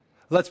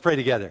Let's pray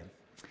together.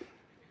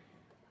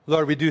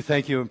 Lord, we do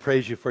thank you and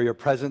praise you for your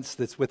presence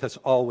that's with us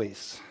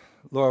always.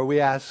 Lord, we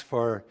ask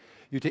for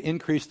you to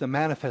increase the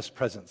manifest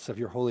presence of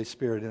your Holy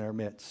Spirit in our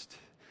midst.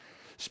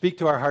 Speak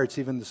to our hearts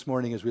even this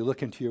morning as we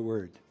look into your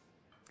word.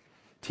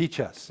 Teach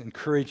us,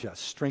 encourage us,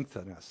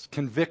 strengthen us,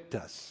 convict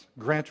us,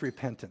 grant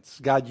repentance.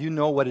 God, you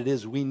know what it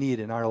is we need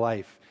in our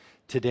life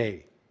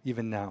today,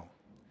 even now.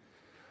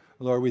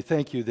 Lord, we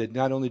thank you that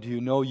not only do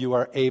you know you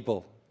are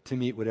able to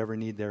meet whatever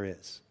need there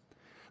is.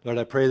 Lord,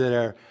 I pray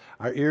that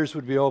our ears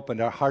would be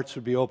opened, our hearts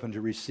would be open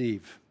to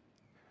receive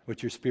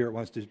what your Spirit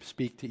wants to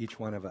speak to each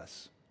one of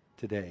us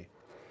today.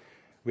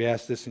 We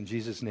ask this in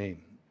Jesus'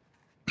 name.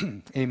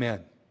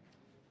 Amen.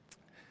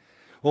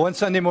 Well, one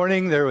Sunday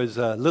morning, there was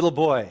a little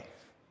boy,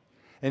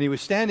 and he was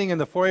standing in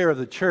the foyer of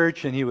the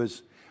church, and he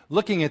was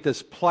looking at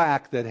this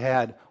plaque that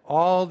had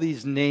all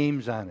these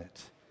names on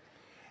it.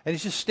 And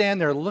he's just standing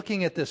there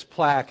looking at this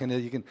plaque, and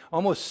you can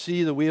almost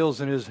see the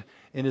wheels in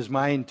his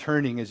mind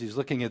turning as he's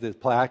looking at this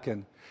plaque.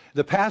 And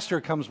the pastor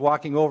comes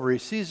walking over. He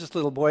sees this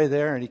little boy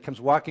there, and he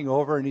comes walking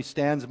over, and he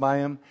stands by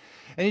him.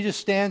 And he just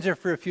stands there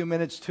for a few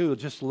minutes, too,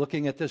 just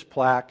looking at this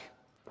plaque.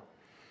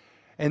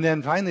 And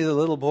then finally the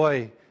little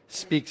boy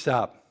speaks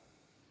up.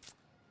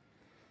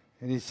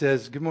 And he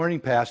says, "Good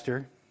morning,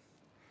 Pastor.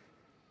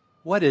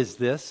 What is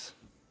this?"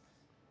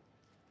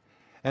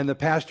 And the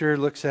pastor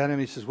looks at him.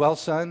 He says, "Well,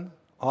 son,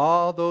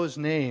 all those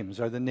names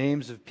are the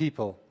names of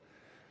people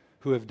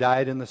who have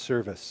died in the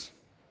service."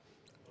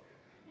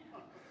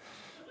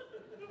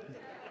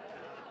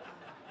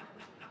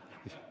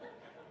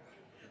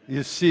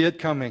 You see it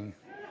coming.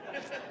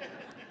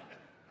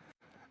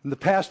 And the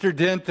pastor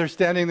didn't. They're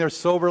standing there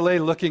soberly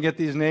looking at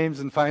these names,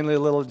 and finally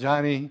little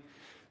Johnny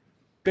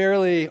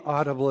barely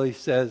audibly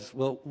says,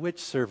 "Well,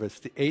 which service,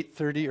 the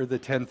 8:30 or the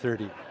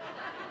 10:30?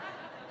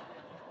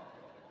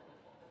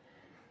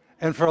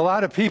 And for a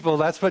lot of people,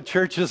 that's what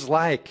church is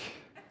like.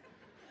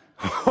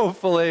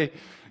 Hopefully,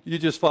 you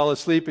just fall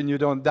asleep and you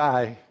don't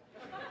die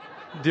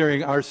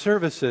during our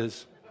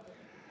services.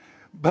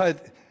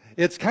 But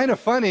it's kind of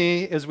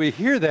funny as we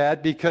hear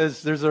that,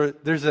 because there's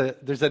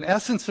an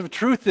essence of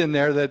truth in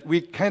there that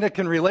we kind of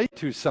can relate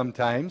to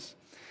sometimes.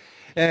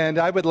 And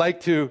I would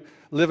like to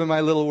live in my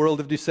little world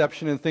of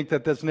deception and think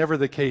that that's never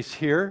the case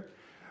here.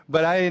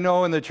 But I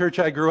know in the church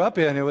I grew up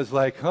in, it was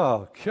like,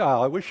 oh,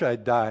 God, I wish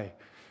I'd die.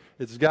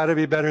 It's got to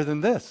be better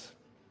than this.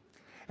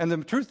 And the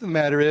truth of the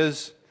matter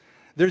is,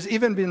 there's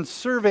even been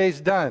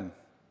surveys done,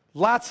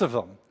 lots of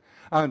them,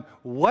 on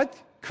what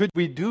could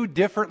we do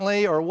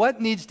differently or what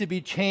needs to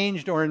be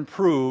changed or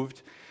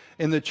improved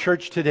in the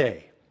church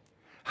today.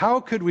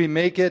 How could we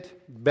make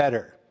it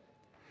better?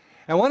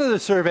 And one of the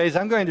surveys,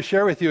 I'm going to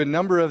share with you a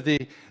number of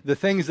the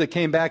things that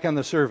came back on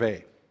the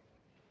survey.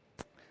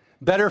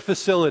 Better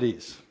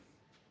facilities,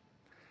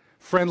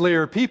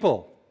 friendlier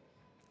people,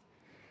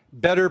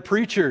 better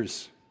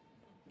preachers,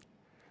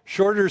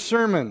 shorter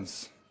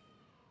sermons.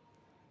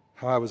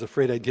 Oh, I was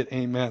afraid I'd get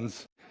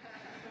amens.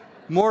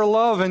 More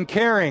love and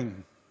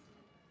caring.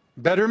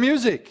 Better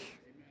music.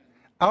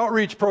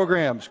 Outreach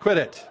programs. Quit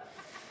it.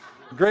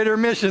 Greater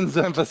missions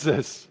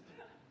emphasis.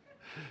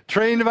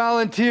 Trained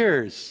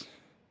volunteers.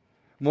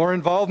 More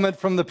involvement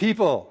from the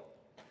people.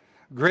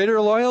 Greater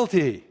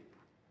loyalty.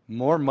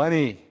 More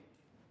money.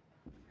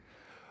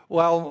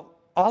 Well,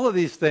 all of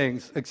these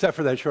things, except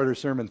for that shorter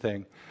sermon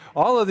thing,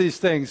 all of these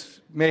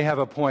things may have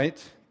a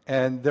point,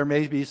 and there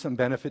may be some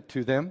benefit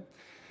to them.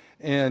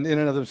 And in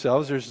and of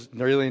themselves, there's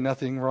really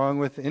nothing wrong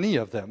with any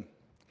of them.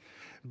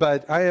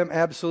 But I am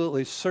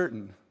absolutely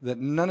certain that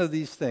none of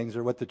these things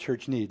are what the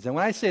church needs. And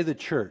when I say the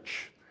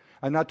church,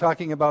 I'm not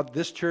talking about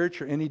this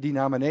church or any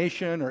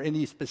denomination or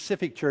any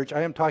specific church.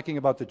 I am talking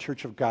about the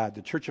church of God,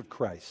 the church of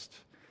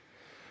Christ,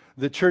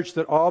 the church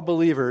that all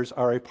believers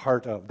are a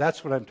part of.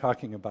 That's what I'm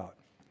talking about.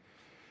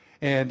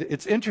 And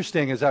it's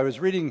interesting, as I was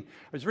reading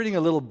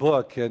a little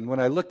book, and when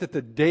I looked at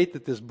the date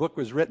that this book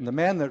was written, the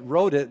man that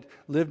wrote it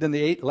lived in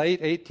the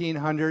late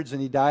 1800s,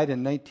 and he died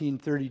in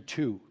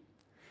 1932.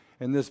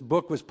 And this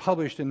book was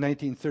published in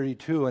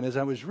 1932, and as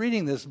I was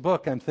reading this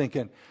book, I'm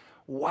thinking,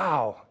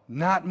 wow,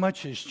 not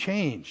much has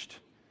changed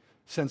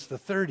since the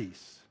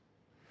 30s.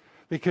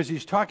 Because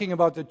he's talking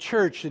about the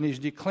church, and he's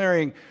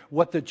declaring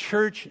what the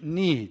church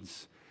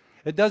needs.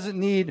 It doesn't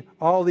need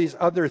all these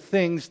other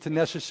things to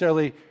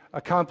necessarily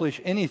accomplish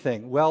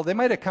anything. Well, they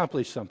might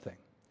accomplish something.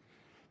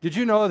 Did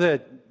you know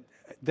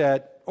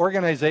that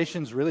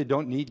organizations really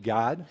don't need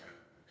God?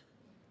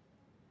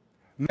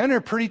 Men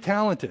are pretty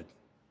talented.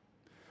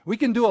 We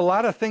can do a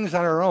lot of things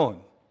on our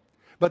own.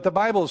 But the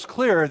Bible is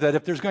clear that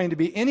if there's going to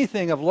be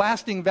anything of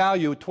lasting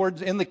value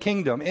in the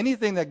kingdom,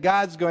 anything that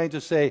God's going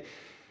to say,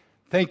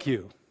 thank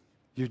you,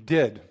 you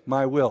did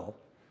my will,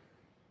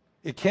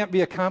 it can't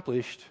be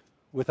accomplished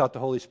without the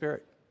Holy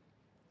Spirit.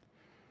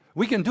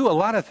 We can do a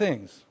lot of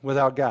things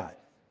without God.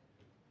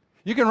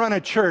 You can run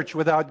a church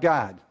without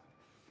God.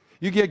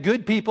 You get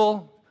good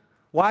people,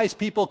 wise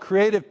people,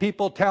 creative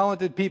people,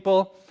 talented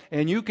people,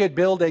 and you could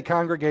build a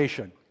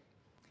congregation.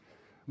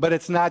 But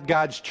it's not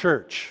God's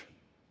church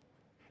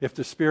if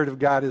the Spirit of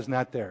God is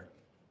not there.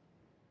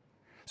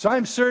 So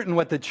I'm certain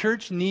what the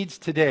church needs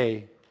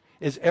today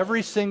is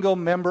every single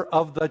member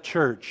of the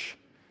church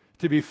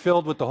to be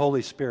filled with the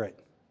Holy Spirit.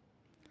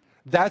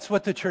 That's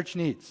what the church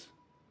needs.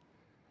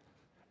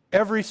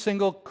 Every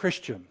single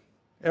Christian,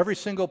 every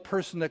single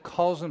person that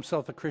calls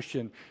himself a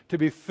Christian, to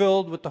be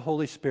filled with the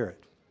Holy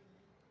Spirit.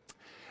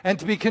 And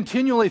to be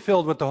continually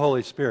filled with the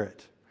Holy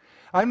Spirit.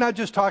 I'm not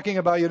just talking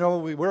about,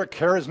 we're a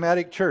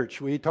charismatic church.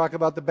 We talk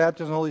about the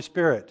baptism of the Holy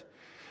Spirit.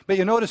 But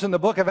you notice in the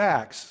book of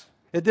Acts,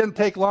 it didn't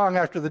take long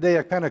after the day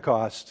of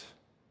Pentecost,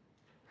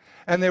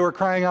 and they were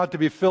crying out to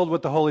be filled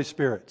with the Holy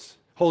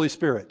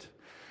Spirit.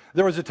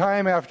 There was a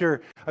time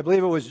after, I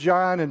believe it was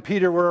John and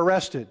Peter were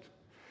arrested,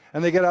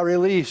 and they get out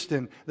released,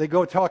 and they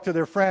go talk to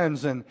their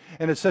friends, and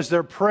it says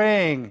they're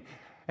praying,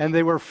 and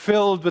they were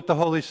filled with the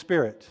Holy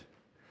Spirit.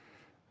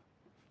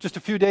 Just a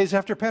few days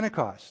after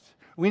Pentecost.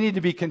 We need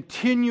to be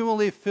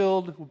continually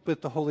filled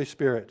with the Holy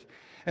Spirit.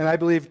 And I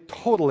believe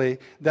totally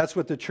that's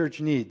what the church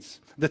needs.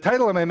 The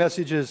title of my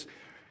message is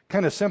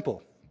kind of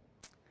simple.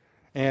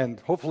 And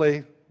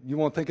hopefully you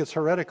won't think it's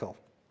heretical.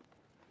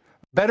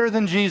 Better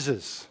than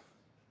Jesus.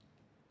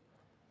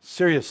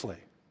 Seriously.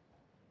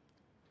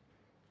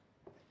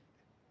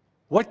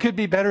 What could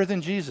be better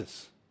than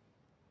Jesus?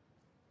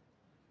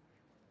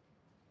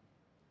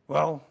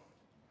 Well,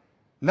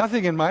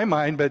 nothing in my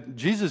mind, but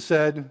Jesus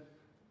said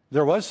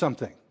there was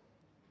something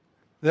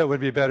that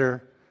would be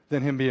better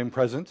than him being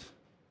present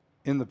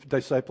in the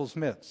disciples'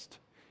 midst.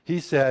 He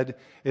said,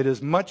 "It is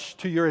much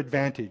to your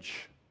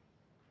advantage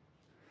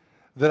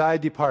that I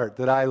depart,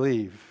 that I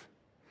leave.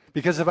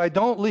 Because if I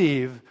don't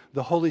leave,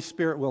 the Holy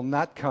Spirit will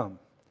not come.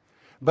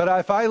 But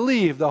if I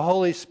leave, the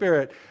Holy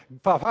Spirit,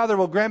 Father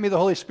will grant me the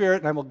Holy Spirit,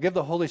 and I will give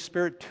the Holy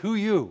Spirit to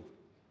you.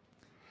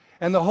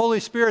 And the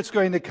Holy Spirit's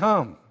going to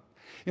come."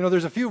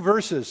 There's a few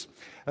verses,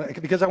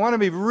 because I want to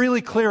be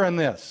really clear on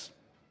this.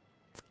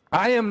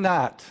 I am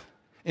not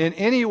in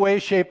any way,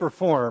 shape, or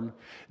form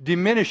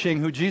diminishing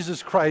who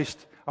Jesus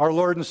Christ, our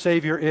Lord and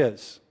Savior,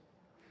 is.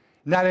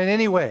 Not in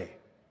any way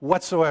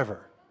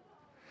whatsoever.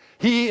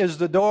 He is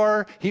the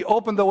door. He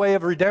opened the way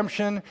of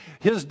redemption.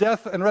 His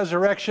death and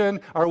resurrection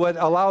are what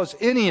allows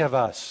any of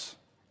us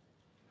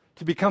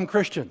to become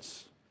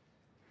Christians.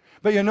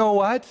 But you know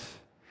what?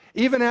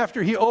 Even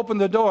after he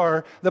opened the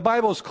door, the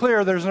Bible's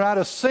clear there's not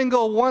a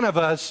single one of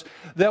us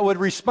that would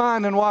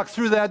respond and walk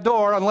through that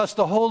door unless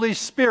the Holy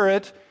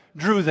Spirit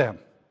drew them.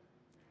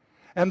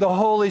 And the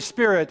Holy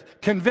Spirit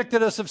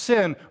convicted us of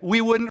sin. We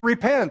wouldn't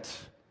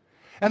repent.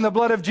 And the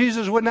blood of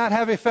Jesus would not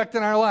have effect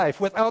in our life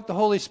without the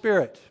Holy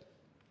Spirit.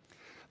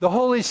 The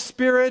Holy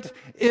Spirit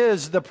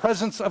is the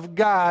presence of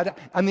God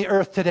on the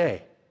earth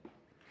today.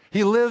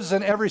 He lives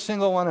in every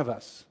single one of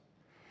us.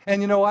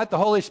 And you know what? The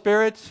Holy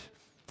Spirit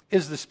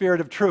is the Spirit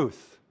of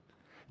truth.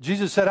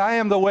 Jesus said, "I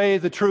am the way,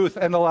 the truth,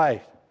 and the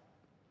life."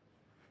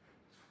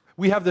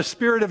 We have the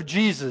Spirit of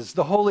Jesus,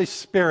 the Holy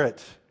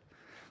Spirit,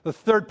 the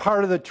third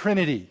part of the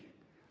Trinity,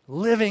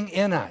 living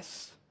in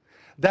us.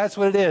 That's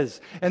what it is.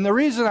 And the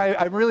reason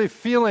I'm really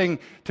feeling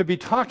to be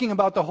talking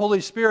about the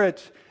Holy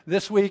Spirit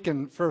this week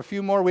and for a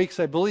few more weeks,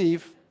 I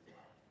believe,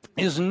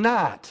 is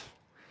not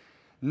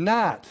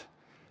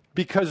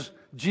because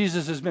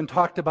Jesus has been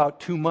talked about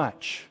too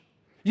much.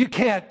 You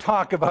can't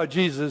talk about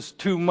Jesus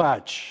too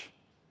much.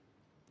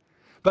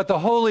 But the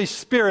Holy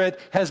Spirit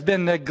has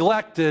been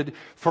neglected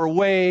for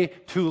way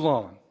too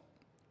long.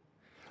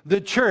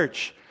 The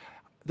church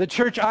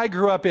I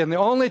grew up in, the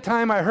only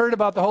time I heard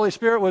about the Holy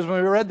Spirit was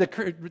when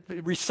we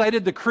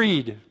recited the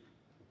creed.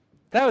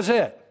 That was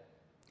it.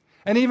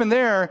 And even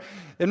there,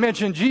 it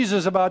mentioned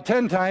Jesus about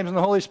 10 times and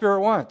the Holy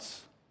Spirit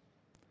once.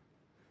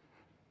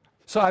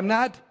 So I'm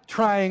not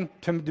trying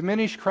to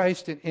diminish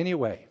Christ in any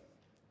way,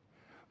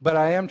 but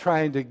I am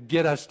trying to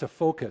get us to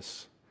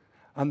focus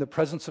on the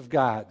presence of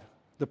God,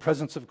 the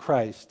presence of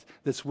Christ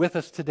that's with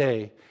us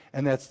today,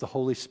 and that's the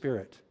Holy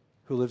Spirit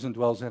who lives and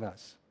dwells in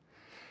us.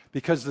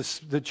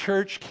 Because the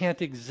church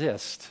can't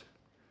exist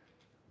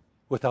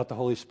without the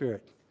Holy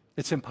Spirit.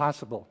 It's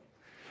impossible.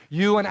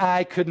 You and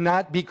I could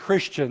not be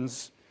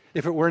Christians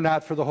if it were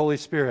not for the Holy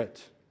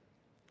Spirit.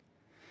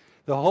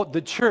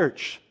 The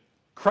church,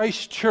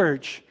 Christ's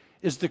church,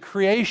 is the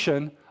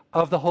creation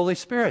of the Holy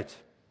Spirit.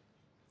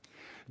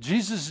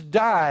 Jesus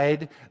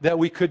died that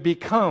we could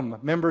become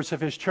members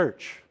of his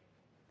church.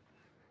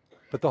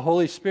 But the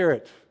Holy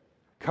Spirit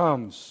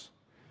comes,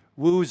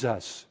 woos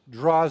us,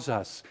 draws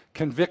us,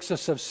 convicts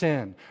us of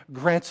sin,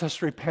 grants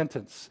us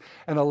repentance,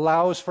 and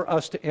allows for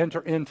us to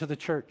enter into the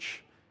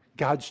church,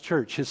 God's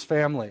church, his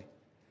family.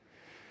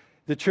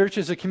 The church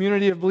is a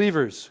community of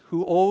believers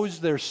who owes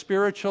their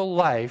spiritual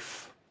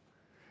life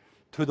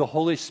to the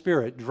Holy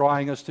Spirit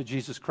drawing us to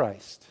Jesus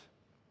Christ.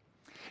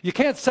 You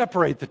can't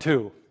separate the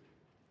two.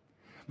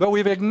 But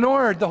we've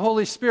ignored the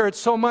Holy Spirit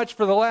so much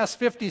for the last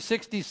 50,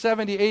 60,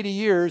 70, 80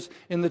 years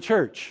in the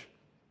church.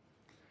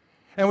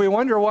 And we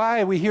wonder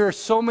why we hear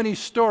so many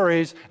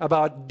stories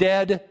about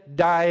dead,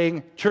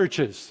 dying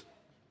churches.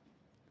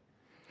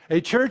 A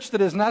church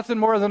that is nothing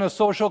more than a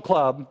social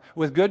club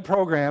with good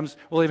programs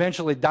will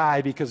eventually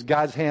die because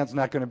God's hand's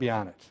not going to be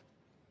on it.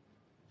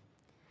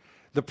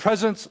 The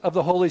presence of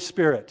the Holy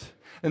Spirit.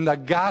 and the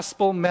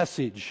gospel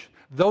message,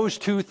 those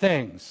two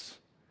things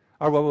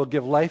are what will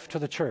give life to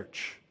the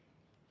church.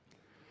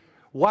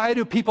 Why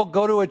do people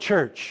go to a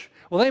church?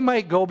 Well, they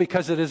might go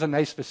because it is a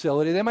nice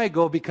facility. They might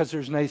go because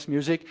there's nice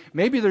music.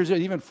 Maybe there's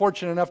even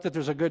fortunate enough that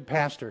there's a good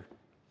pastor.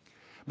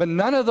 But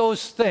none of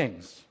those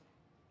things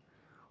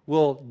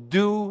will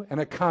do and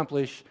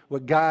accomplish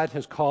what God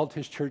has called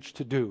his church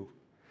to do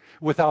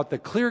without the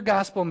clear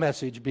gospel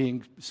message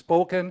being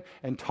spoken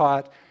and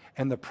taught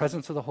and the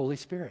presence of the Holy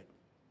Spirit.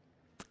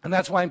 And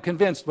that's why I'm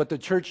convinced what the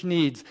church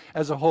needs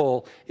as a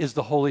whole is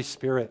the Holy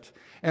Spirit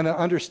and an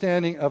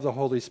understanding of the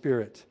Holy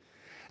Spirit.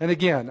 And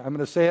again, I'm going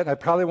to say it, and I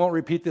probably won't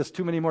repeat this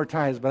too many more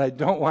times, but I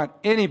don't want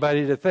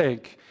anybody to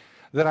think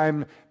that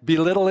I'm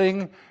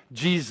belittling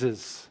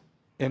Jesus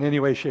in any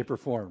way, shape, or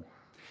form.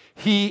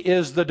 He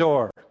is the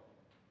door.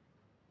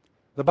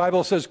 The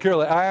Bible says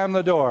clearly, I am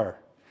the door.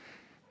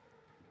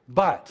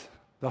 But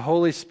the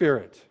Holy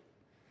Spirit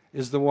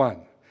is the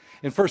one.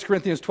 In 1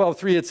 Corinthians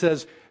 12:3, it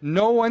says,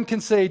 no one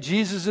can say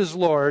Jesus is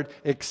Lord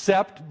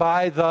except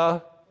by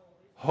the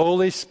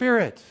Holy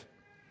Spirit.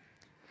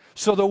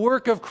 So the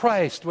work of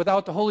Christ,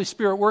 without the Holy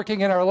Spirit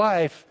working in our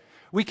life,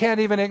 we can't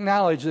even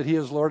acknowledge that he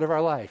is Lord of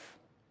our life.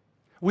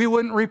 We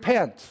wouldn't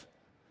repent.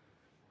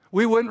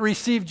 We wouldn't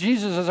receive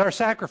Jesus as our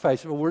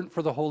sacrifice if it weren't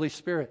for the Holy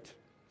Spirit.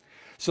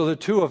 So the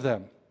two of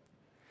them.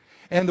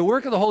 And the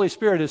work of the Holy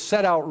Spirit is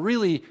set out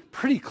really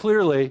pretty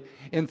clearly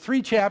in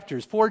 4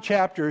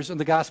 chapters in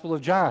the Gospel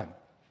of John.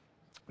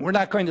 We're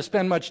not going to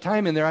spend much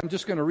time in there. I'm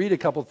just going to read a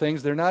couple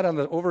things. They're not on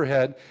the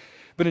overhead.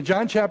 But in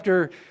John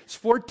chapter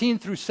 14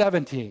 through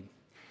 17,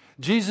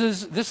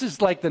 Jesus, this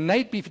is like the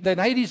night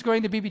he's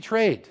going to be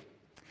betrayed.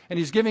 And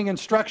he's giving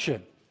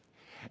instruction.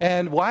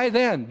 And why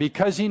then?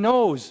 Because he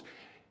knows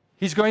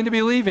he's going to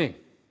be leaving.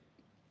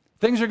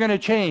 Things are going to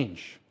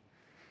change.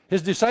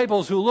 His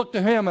disciples who look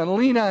to him and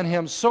lean on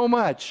him so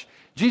much,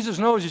 Jesus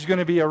knows he's going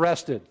to be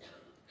arrested.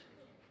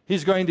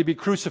 He's going to be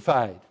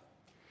crucified.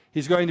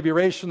 He's going to be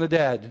raised from the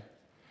dead.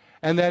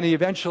 And then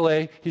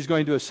he's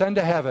going to ascend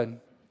to heaven.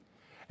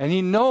 And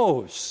he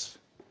knows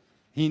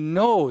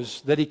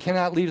that he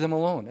cannot leave them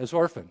alone as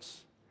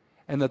orphans.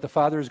 And that the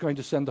Father is going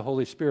to send the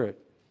Holy Spirit.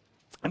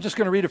 I'm just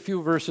going to read a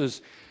few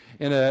verses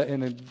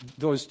in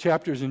those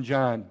chapters in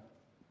John.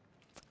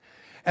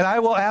 And I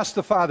will ask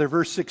the Father,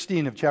 verse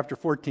 16 of chapter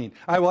 14,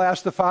 I will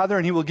ask the Father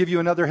and he will give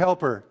you another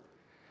helper,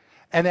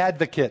 an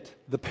advocate,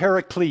 the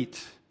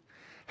paraclete.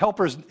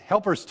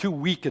 Helper's too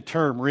weak a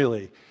term,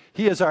 really.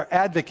 He is our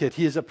advocate.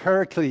 He is a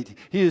paraclete.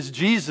 He is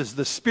Jesus,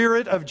 the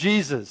Spirit of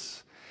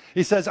Jesus.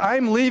 He says,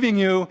 I'm leaving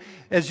you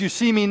as you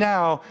see me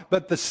now,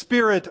 but the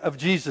Spirit of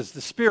Jesus,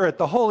 the Spirit,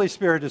 the Holy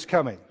Spirit is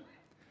coming.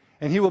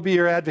 And he will be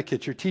your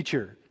advocate, your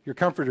teacher, your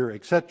comforter,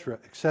 etc.,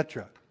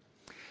 etc.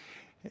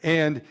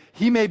 And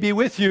he may be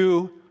with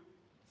you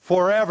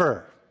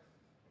forever.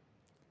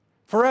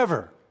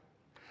 Forever.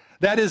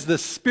 That is the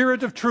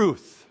Spirit of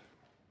truth,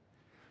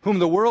 whom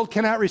the world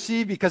cannot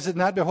receive because it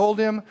not behold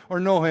him or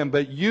know him,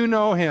 but you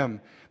know him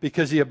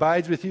because he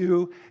abides with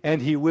you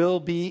and he will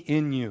be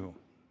in you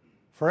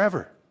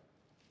forever.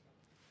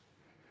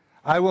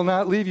 I will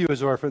not leave you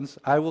as orphans.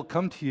 I will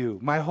come to you.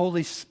 My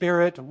Holy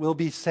Spirit will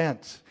be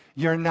sent.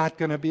 You're not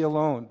going to be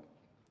alone.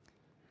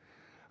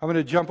 I'm going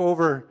to jump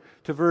over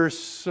to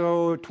verse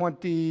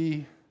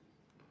 24.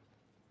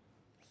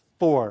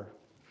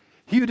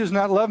 He who does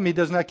not love me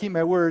does not keep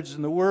my words,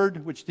 and the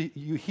word which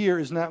you hear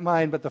is not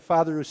mine, but the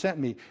Father who sent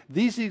me.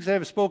 These things I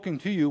have spoken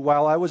to you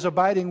while I was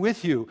abiding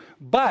with you.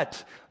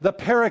 But the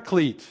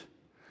Paraclete,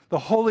 the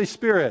Holy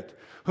Spirit,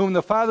 whom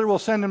the Father will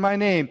send in my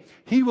name,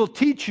 he will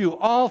teach you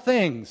all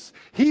things.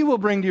 He will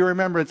bring to your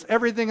remembrance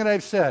everything that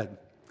I've said.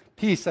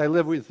 Peace I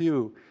live with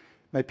you.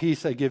 My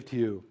peace I give to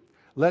you.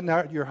 Let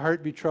not your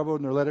heart be troubled,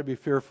 nor let it be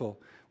fearful.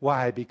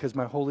 Why? Because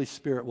my Holy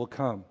Spirit will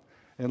come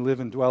and live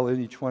and dwell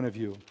in each one of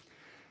you.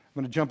 I'm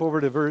going to jump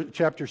over to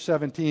chapter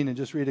 17 and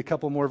just read a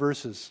couple more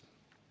verses,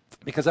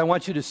 because I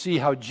want you to see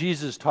how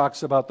Jesus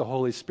talks about the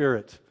Holy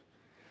Spirit.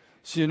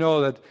 So you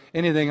know that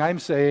anything I'm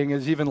saying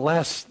is even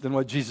less than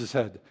what Jesus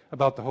said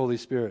about the Holy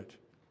Spirit.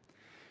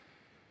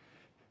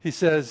 He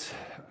says,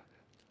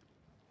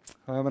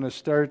 I'm going to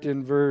start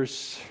in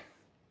verse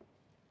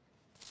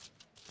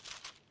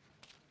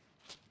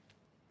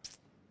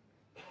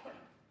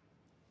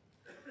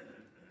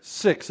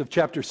 6 of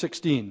chapter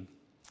 16.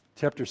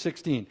 Chapter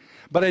 16.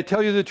 But I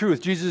tell you the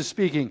truth, Jesus is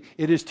speaking,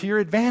 it is to your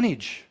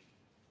advantage.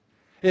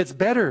 It's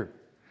better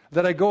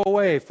that I go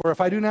away, for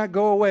if I do not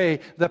go away,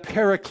 the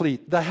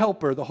Paraclete, the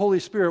Helper, the Holy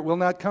Spirit will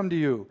not come to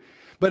you.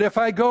 But if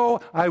I go,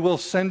 I will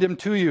send him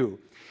to you.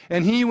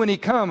 And he, when he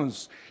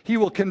comes, he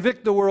will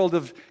convict the world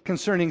of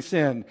concerning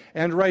sin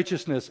and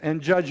righteousness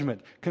and judgment.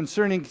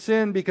 Concerning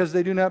sin, because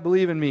they do not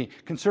believe in me.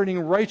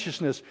 Concerning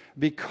righteousness,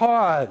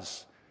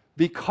 because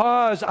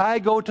I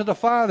go to the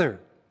Father,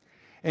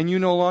 and you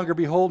no longer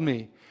behold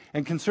me.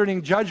 And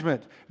concerning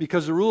judgment,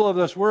 because the rule of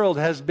this world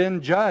has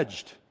been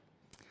judged.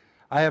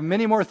 I have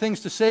many more things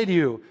to say to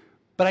you,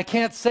 but I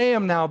can't say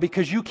them now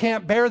because you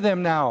can't bear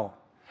them now.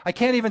 I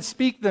can't even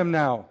speak them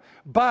now.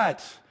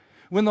 But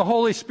When the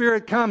Holy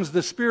Spirit comes,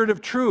 the Spirit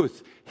of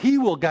truth, He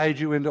will guide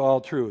you into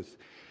all truth.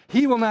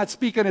 He will not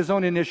speak on His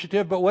own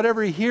initiative, but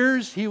whatever He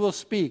hears, He will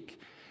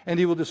speak, and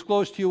He will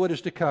disclose to you what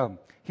is to come.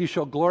 He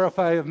shall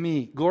glorify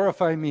me,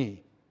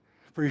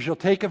 for He shall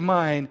take of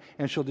mine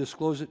and shall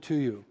disclose it to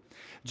you.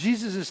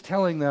 Jesus is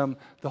telling them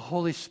the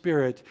Holy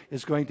Spirit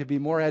is going to be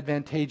more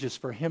advantageous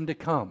for Him to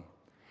come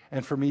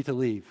and for me to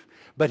leave.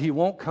 But He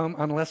won't come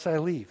unless I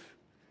leave.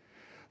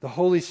 The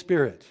Holy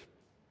Spirit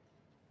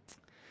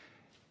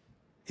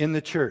in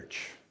the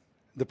church,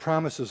 the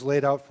promises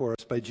laid out for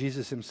us by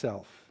Jesus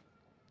Himself.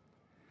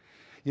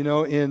 You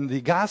know, in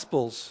the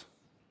Gospels,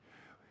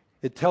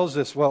 it tells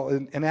us, well,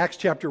 in Acts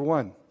chapter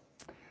 1,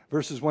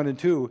 verses 1 and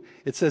 2,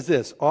 it says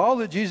this, all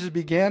that Jesus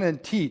began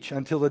and teach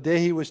until the day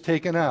He was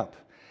taken up,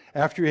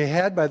 after He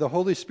had by the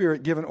Holy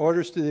Spirit given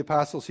orders to the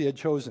apostles He had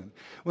chosen.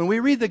 When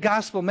we read the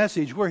gospel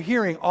message, we're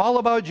hearing all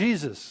about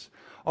Jesus,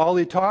 all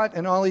He taught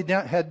and all He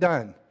had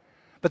done.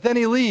 But then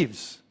He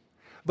leaves.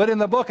 But in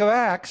the book of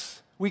Acts,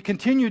 we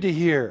continue to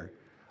hear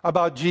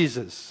about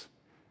Jesus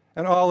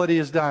and all that He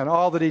has done,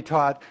 all that He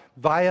taught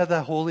via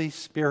the Holy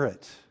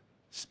Spirit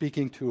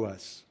speaking to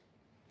us.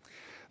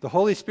 The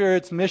Holy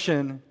Spirit's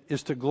mission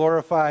is to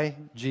glorify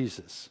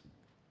Jesus.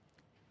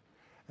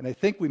 And I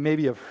think we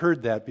maybe have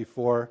heard that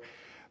before,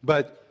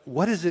 but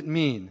what does it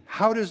mean?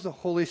 How does the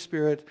Holy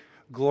Spirit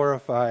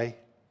glorify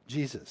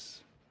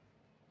Jesus?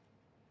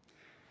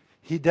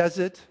 He does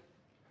it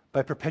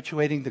by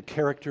perpetuating the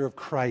character of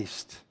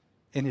Christ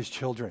in His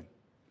children.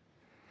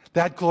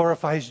 That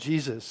glorifies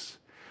Jesus.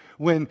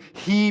 When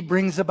He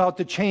brings about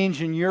the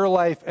change in your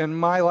life and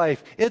my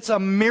life, it's a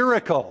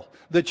miracle,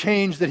 the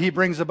change that He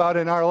brings about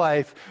in our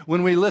life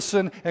when we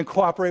listen and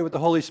cooperate with the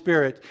Holy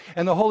Spirit.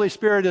 And the Holy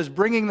Spirit is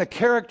bringing the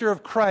character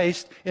of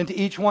Christ into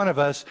each one of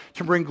us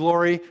to bring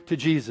glory to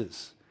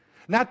Jesus.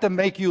 Not to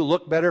make you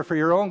look better for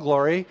your own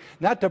glory,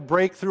 not to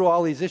break through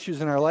all these issues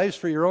in our lives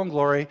for your own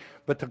glory,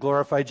 but to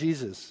glorify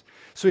Jesus.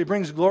 So He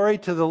brings glory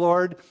to the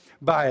Lord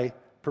by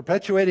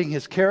perpetuating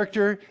His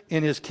character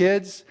in His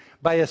kids,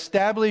 by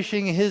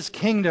establishing His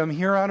kingdom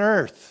here on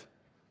earth.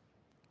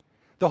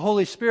 The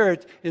Holy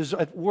Spirit is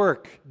at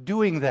work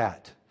doing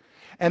that.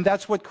 And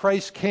that's what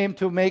Christ came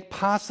to make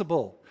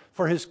possible,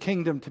 for His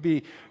kingdom to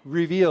be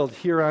revealed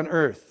here on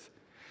earth.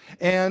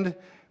 And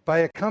by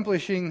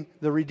accomplishing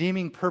the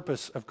redeeming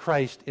purpose of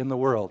Christ in the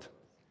world.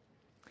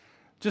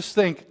 Just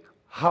think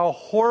how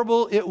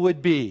horrible it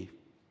would be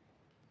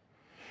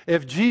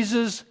if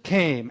Jesus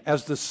came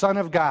as the Son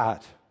of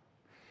God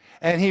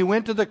and He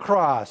went to the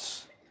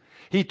cross.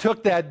 He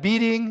took that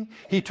beating,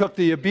 He took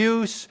the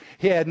abuse,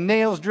 He had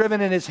nails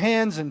driven in His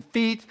hands and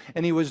feet,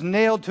 and He was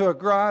nailed to a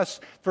cross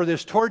for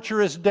this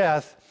torturous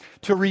death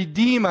to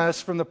redeem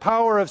us from the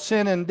power of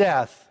sin and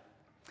death.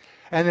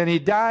 And then He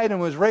died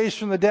and was raised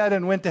from the dead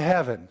and went to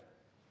heaven.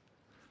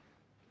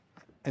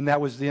 And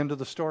that was the end of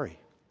the story.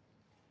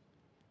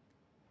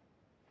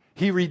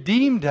 He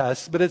redeemed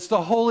us, but it's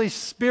the Holy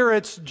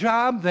Spirit's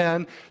job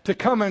then to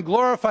come and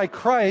glorify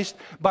Christ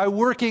by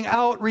working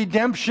out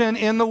redemption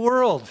in the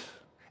world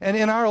and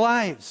in our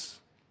lives.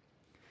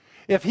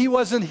 If He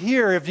wasn't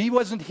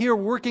here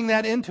working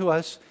that into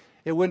us,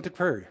 it wouldn't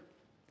occur.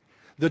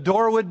 The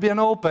door would have been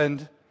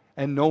opened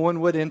and no one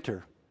would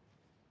enter.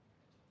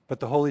 But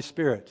the Holy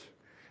Spirit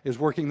is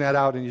working that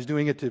out, and He's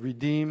doing it to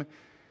redeem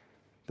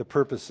the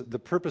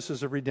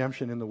purposes of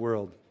redemption in the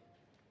world.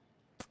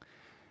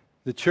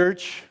 The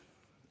church,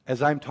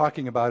 as I'm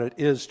talking about it,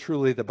 is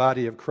truly the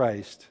body of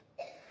Christ.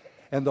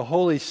 And the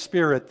Holy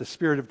Spirit, the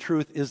Spirit of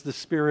truth, is the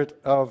Spirit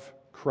of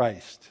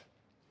Christ.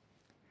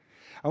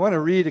 I want to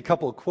read a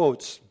couple of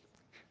quotes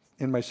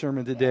in my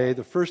sermon today.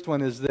 The first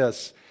one is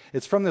this.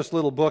 It's from this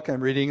little book I'm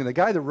reading, and the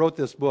guy that wrote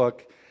this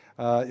book,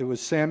 it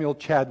was Samuel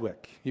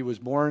Chadwick. He was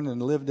born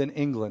and lived in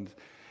England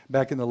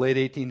back in the late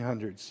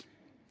 1800s.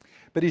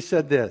 But he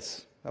said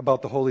this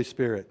about the Holy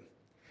Spirit.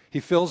 He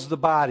fills the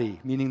body,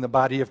 meaning the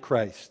body of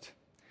Christ,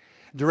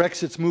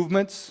 directs its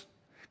movements,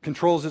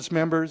 controls its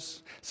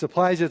members,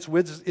 supplies its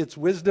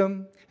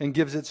wisdom, and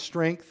gives it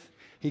strength.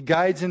 He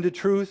guides into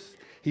truth.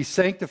 He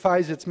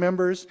sanctifies its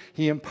members.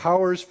 He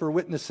empowers for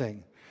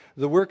witnessing.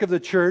 The work of the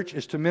church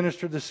is to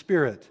minister the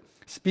Spirit,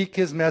 speak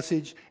His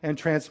message, and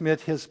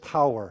transmit His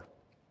power.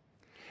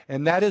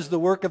 And that is the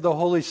work of the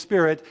Holy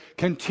Spirit,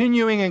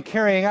 continuing and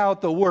carrying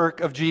out the work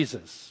of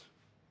Jesus,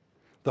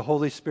 the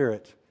Holy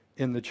Spirit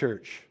in the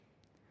church.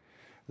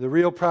 The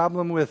real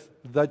problem with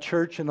the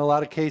church in a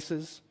lot of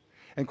cases,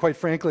 and quite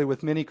frankly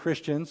with many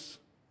Christians,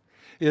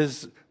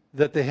 is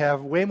that they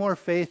have way more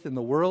faith in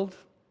the world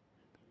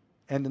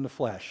and in the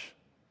flesh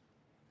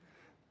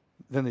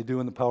than they do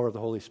in the power of the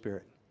Holy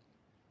Spirit.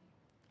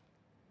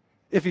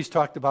 If He's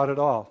talked about it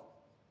all.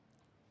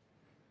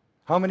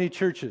 How many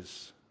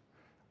churches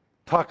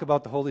talk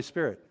about the Holy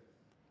Spirit?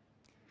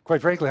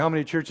 Quite frankly, how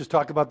many churches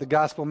talk about the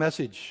gospel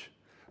message,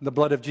 the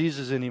blood of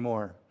Jesus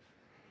anymore?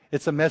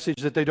 It's a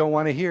message that they don't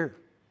want to hear.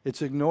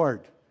 It's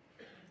ignored.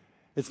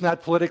 It's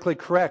not politically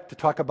correct to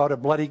talk about a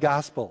bloody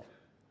gospel.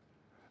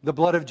 The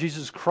blood of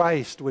Jesus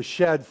Christ was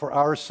shed for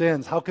our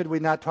sins. How could we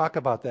not talk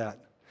about that?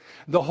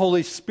 The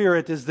Holy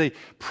Spirit is the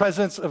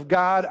presence of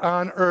God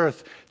on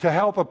earth to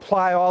help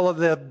apply all of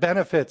the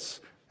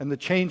benefits and the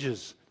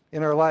changes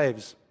in our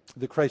lives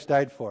that Christ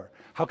died for.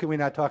 How can we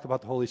not talk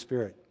about the Holy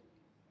Spirit?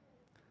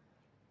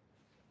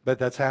 But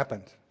that's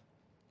happened.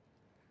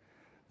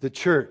 The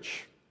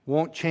church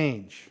won't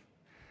change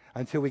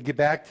until we get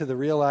back to the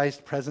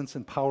realized presence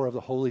and power of the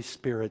Holy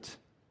Spirit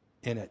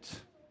in it.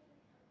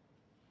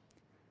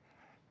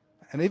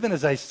 And even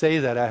as I say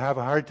that, I have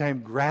a hard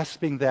time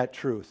grasping that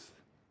truth.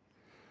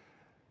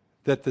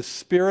 That the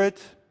Spirit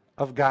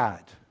of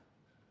God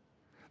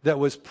that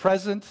was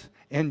present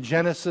in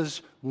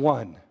Genesis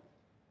 1,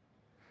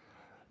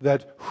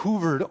 that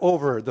hovered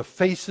over the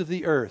face of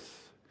the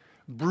earth,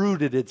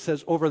 brooded, it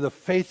says, over the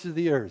face of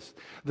the earth.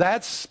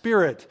 That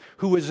Spirit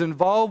who was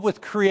involved with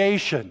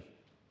creation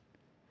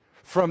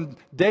from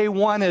day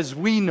one as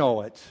we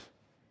know it,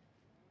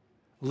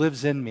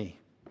 lives in me.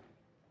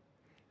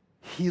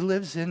 He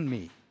lives in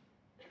me.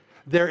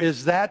 There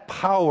is that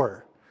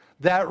power,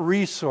 that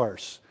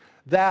resource,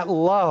 that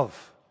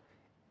love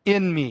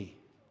in me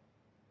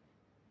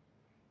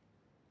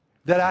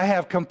that I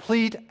have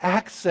complete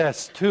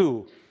access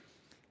to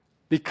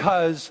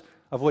because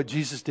of what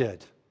Jesus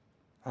did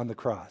on the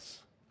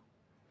cross.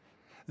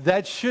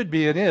 That should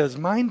be and is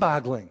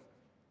mind-boggling.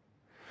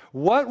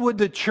 What would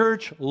the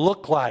church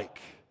look like?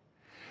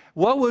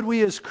 What would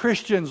we as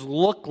Christians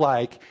look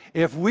like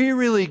if we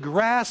really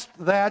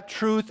grasped that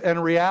truth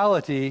and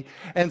reality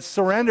and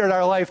surrendered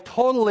our life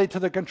totally to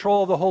the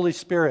control of the Holy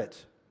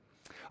Spirit?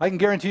 I can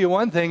guarantee you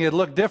one thing, it'd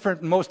look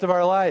different in most of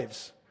our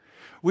lives.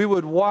 We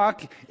would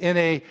walk in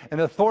an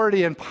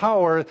authority and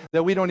power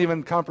that we don't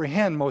even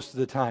comprehend most of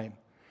the time.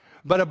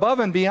 But above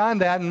and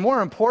beyond that, and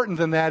more important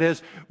than that,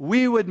 is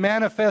we would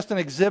manifest and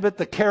exhibit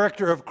the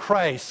character of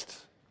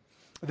Christ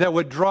that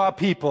would draw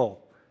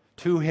people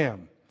to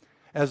Him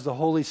as the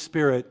Holy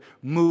Spirit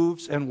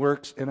moves and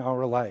works in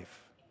our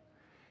life.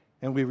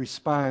 And we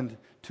respond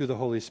to the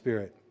Holy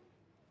Spirit.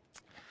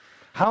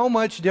 How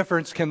much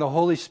difference can the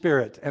Holy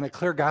Spirit and a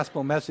clear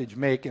gospel message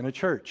make in a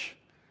church?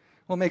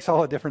 Well, it makes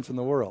all the difference in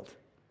the world.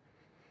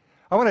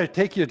 I want to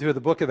take you to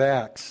the book of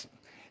Acts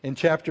in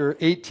chapter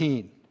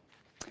 18.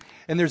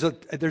 And there's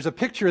a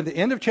picture at the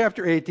end of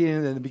chapter 18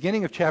 and in the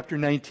beginning of chapter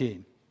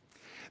 19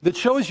 that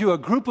shows you a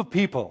group of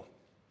people.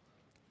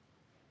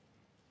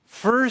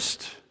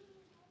 First,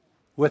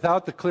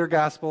 without the clear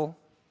gospel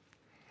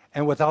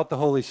and without the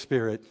Holy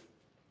Spirit.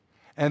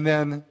 And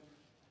then,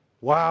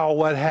 wow,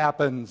 what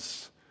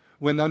happens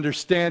when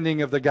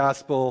understanding of the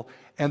gospel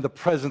and the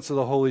presence of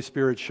the Holy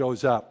Spirit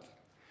shows up.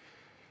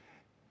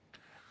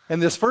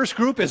 And this first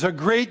group is a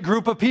great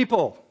group of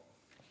people.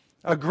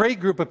 A great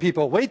group of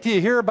people. Wait till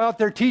you hear about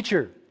their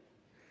teacher.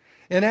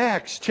 In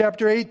Acts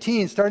chapter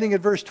 18, starting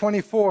at verse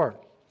 24.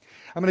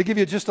 I'm going to give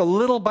you just a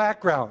little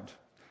background.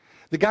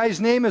 The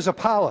guy's name is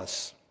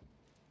Apollos.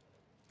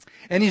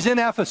 And he's in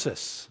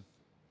Ephesus.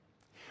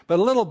 But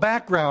a little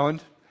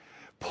background,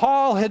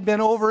 Paul had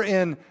been over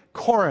in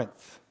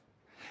Corinth.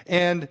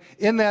 And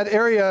in that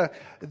area,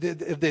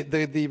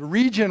 the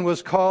region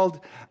was called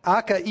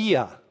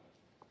Achaia.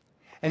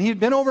 And he'd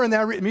been over in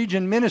that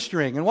region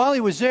ministering. And while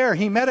he was there,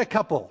 he met a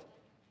couple,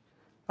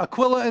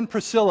 Aquila and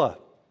Priscilla,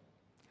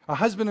 a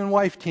husband and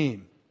wife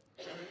team.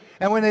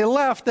 And when they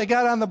left, they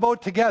got on the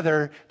boat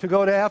together to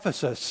go to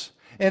Ephesus.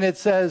 And it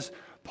says,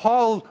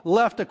 Paul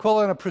left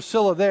Aquila and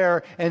Priscilla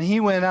there, and he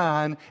went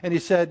on, and he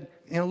said,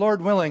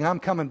 Lord willing, I'm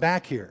coming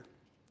back here.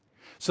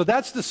 So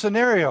that's the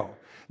scenario.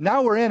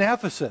 Now we're in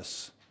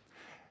Ephesus.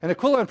 And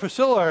Aquila and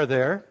Priscilla are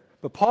there,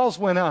 but Paul's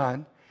went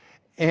on.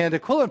 And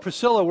Aquila and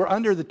Priscilla were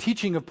under the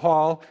teaching of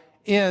Paul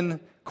in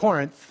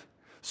Corinth.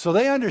 So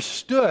they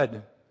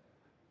understood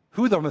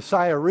who the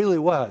Messiah really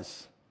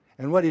was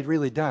and what he'd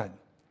really done.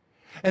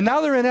 And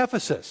now they're in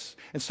Ephesus.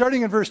 And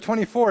starting in verse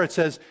 24, it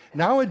says,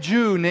 Now a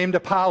Jew named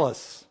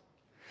Apollos,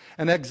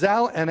 an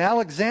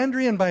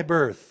Alexandrian by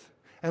birth.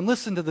 And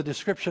listen to the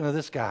description of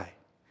this guy.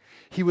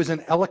 He was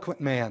an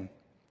eloquent man.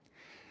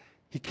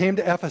 He came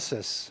to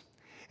Ephesus,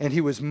 and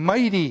he was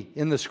mighty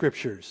in the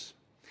Scriptures.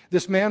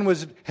 This man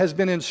has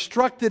been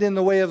instructed in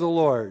the way of the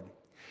Lord.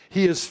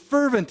 He is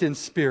fervent in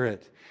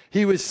spirit.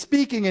 He was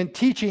speaking and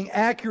teaching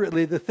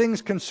accurately the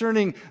things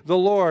concerning the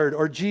Lord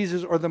or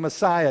Jesus or the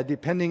Messiah,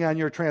 depending on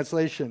your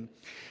translation.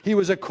 He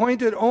was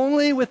acquainted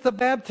only with the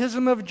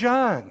baptism of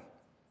John.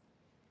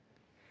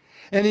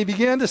 And he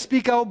began to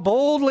speak out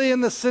boldly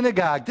in the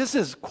synagogue. This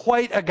is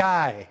quite a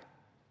guy,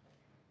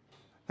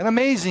 an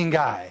amazing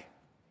guy.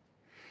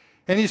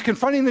 And he's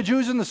confronting the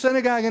Jews in the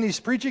synagogue, and he's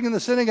preaching in the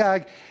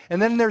synagogue.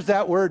 And then there's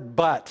that word,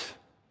 but.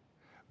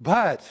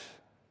 But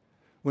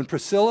when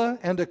Priscilla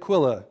and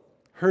Aquila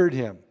heard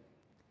him,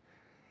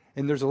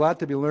 and there's a lot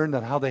to be learned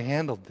on how they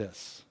handled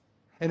this.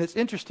 And it's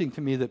interesting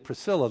to me that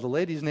Priscilla, the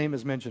lady's name,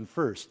 is mentioned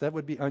first. That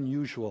would be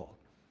unusual,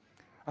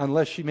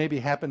 unless she maybe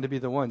happened to be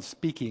the one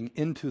speaking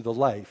into the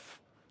life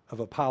of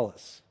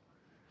Apollos,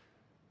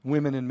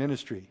 women in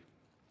ministry.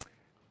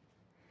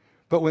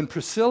 But when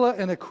Priscilla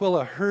and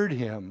Aquila heard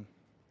him,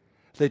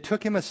 they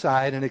took him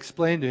aside and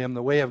explained to him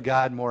the way of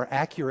God more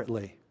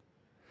accurately.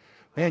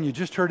 Man, you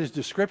just heard his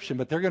description,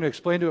 but they're going to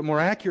explain to it more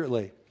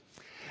accurately.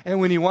 And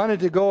when he wanted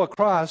to go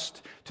across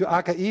to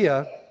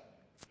Achaia,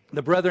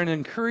 the brethren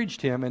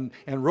encouraged him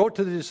and wrote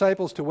to the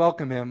disciples to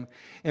welcome him.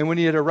 And when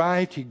he had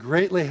arrived, he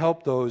greatly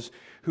helped those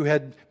who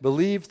had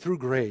believed through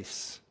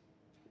grace.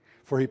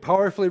 For he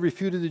powerfully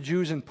refuted the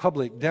Jews in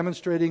public,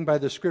 demonstrating by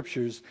the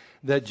Scriptures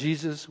that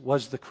Jesus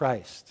was the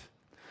Christ.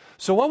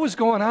 So what was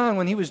going on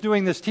when he was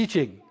doing this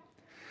teaching?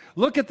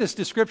 Look at this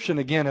description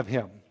again of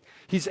him.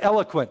 He's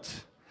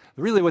eloquent.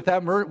 Really what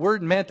that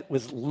word meant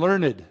was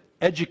learned,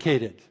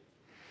 educated.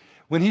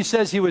 When he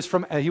says he was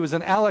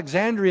an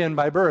Alexandrian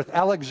by birth,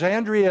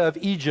 Alexandria of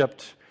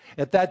Egypt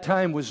at that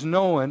time was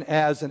known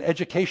as an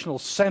educational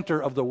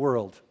center of the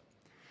world.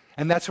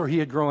 And that's where he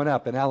had grown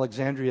up, in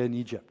Alexandria in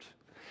Egypt.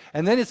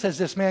 And then it says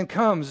this man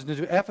comes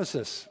to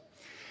Ephesus,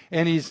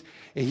 and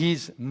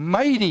he's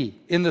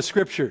mighty in the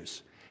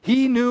Scriptures.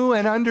 He knew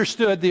and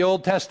understood the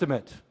Old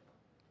Testament.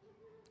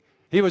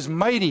 He was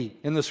mighty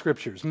in the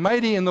Scriptures,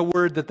 mighty in the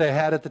word that they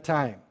had at the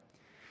time.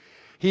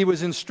 He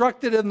was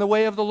instructed in the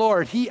way of the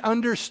Lord. He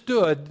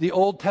understood the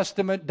Old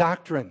Testament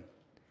doctrine.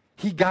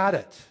 He got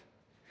it.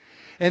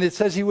 And it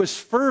says he was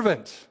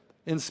fervent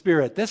in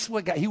spirit.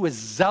 He was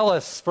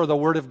zealous for the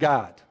Word of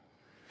God,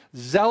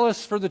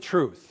 zealous for the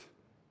truth,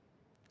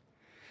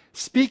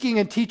 speaking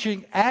and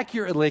teaching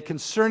accurately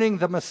concerning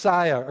the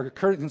Messiah, or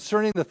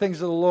concerning the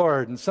things of the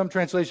Lord. And some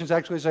translations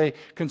actually say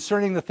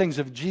concerning the things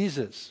of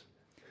Jesus.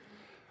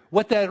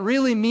 What that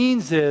really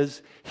means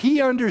is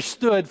he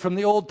understood from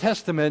the Old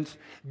Testament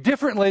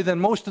differently than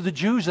most of the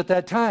Jews at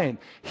that time.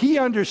 He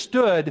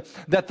understood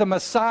that the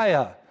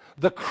Messiah,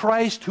 the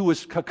Christ who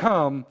was to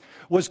come,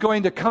 was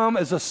going to come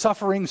as a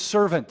suffering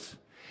servant.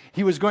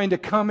 He was going to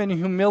come in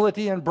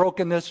humility and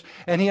brokenness,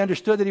 and he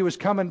understood that he was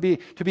coming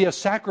to be a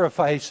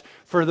sacrifice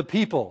for the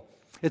people.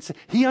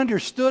 He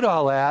understood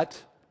all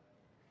that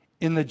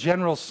in the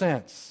general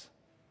sense,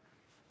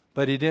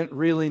 but he didn't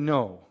really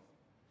know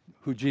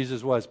who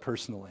Jesus was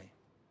personally.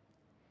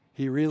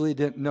 He really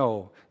didn't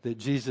know that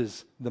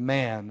Jesus, the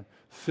man,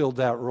 filled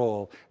that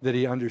role that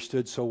he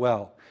understood so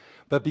well.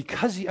 But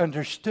because he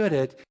understood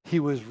it, he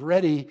was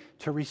ready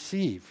to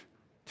receive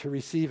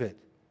it.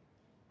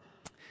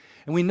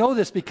 And we know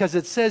this because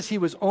it says he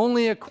was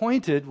only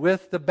acquainted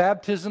with the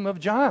baptism of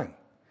John.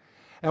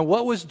 And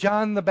what was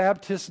John the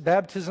Baptist's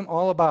baptism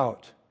all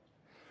about?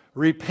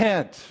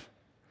 Repent,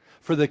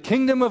 for the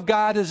kingdom of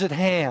God is at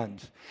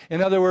hand.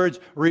 In other words,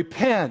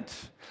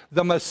 repent.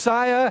 The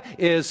Messiah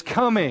is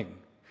coming.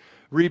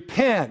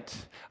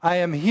 Repent. I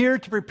am here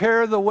to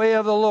prepare the way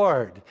of the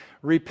Lord.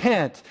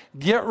 Repent.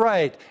 Get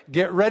right.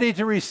 Get ready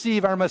to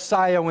receive our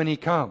Messiah when he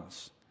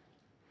comes.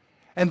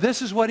 And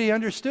this is what he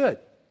understood.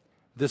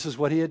 This is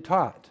what he had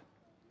taught.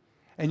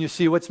 And you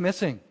see what's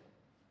missing.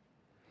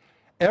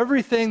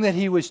 Everything that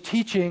he was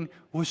teaching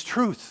was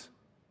truth.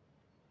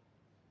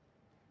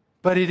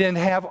 But he didn't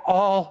have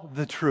all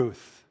the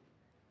truth.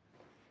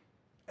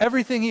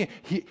 Everything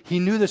he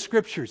knew the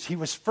Scriptures. He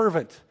was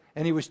fervent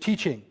and he was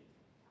teaching.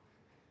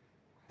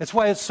 That's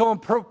why it's so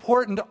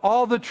important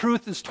all the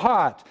truth is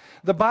taught.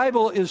 The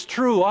Bible is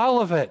true, all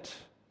of it,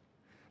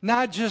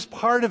 not just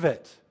part of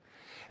it.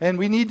 And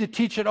we need to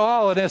teach it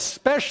all, and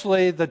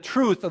especially the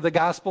truth of the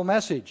gospel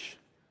message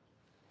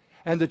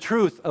and the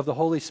truth of the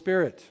Holy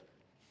Spirit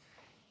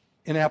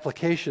in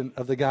application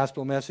of the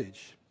gospel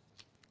message.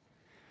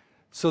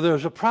 So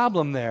there's a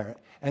problem there.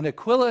 And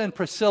Aquila and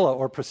Priscilla,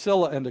 or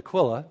Priscilla and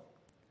Aquila,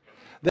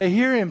 they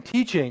hear him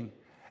teaching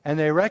and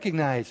they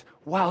recognize,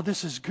 wow,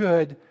 this is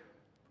good,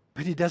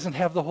 but he doesn't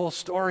have the whole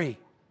story.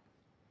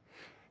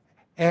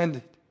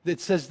 And it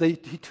says he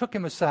took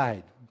him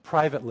aside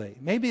privately.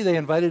 Maybe they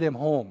invited him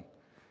home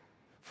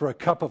for a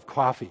cup of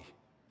coffee.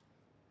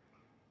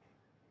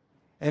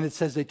 And it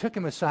says they took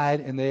him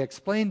aside and they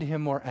explained to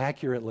him more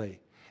accurately.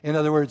 In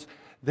other words,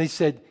 they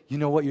said, you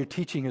know what you're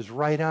teaching is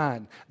right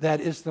on.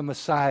 That is the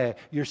Messiah.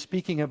 You're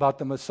speaking about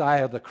the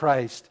Messiah, the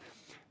Christ.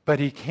 But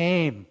he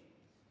came,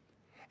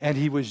 and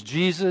he was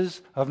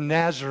Jesus of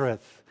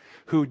Nazareth,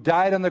 who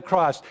died on the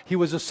cross. He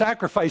was a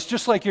sacrifice,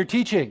 just like you're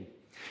teaching.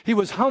 He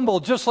was humble,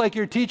 just like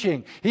you're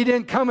teaching. He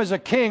didn't come as a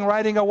king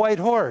riding a white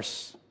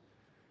horse.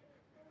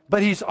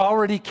 But he's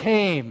already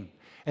came,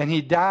 and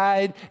he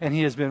died, and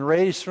he has been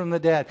raised from the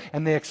dead.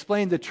 And they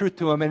explained the truth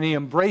to him, and he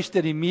embraced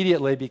it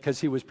immediately because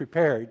he was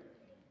prepared.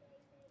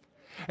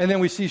 And then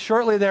we see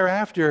shortly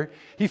thereafter,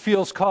 he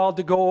feels called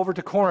to go over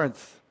to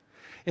Corinth,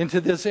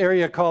 into this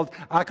area called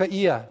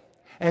Achaia,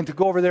 and to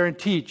go over there and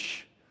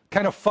teach,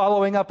 kind of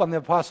following up on the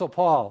Apostle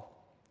Paul.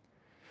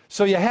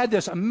 So you had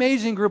this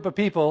amazing group of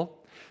people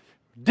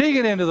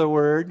digging into the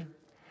Word,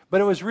 but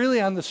it was really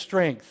on the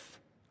strength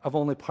of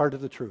only part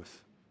of the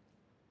truth.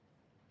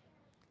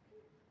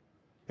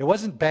 It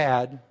wasn't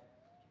bad,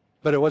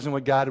 but it wasn't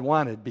what God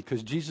wanted,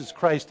 because Jesus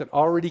Christ had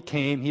already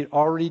came, he'd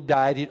already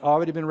died, he'd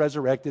already been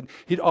resurrected,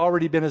 he'd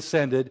already been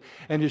ascended,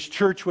 and his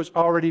church was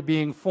already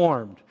being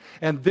formed.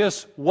 And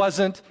this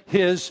wasn't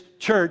his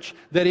church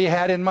that he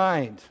had in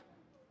mind.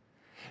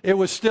 It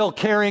was still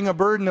carrying a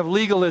burden of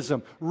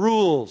legalism,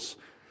 rules,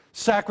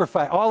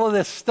 sacrifice, all of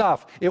this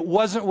stuff. It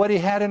wasn't what he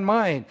had in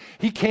mind.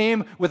 He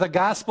came with a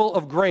gospel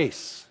of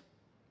grace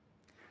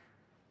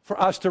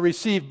for us to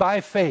receive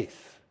by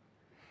faith.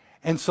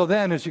 And so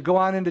then, as you go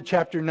on into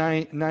chapter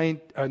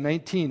 19,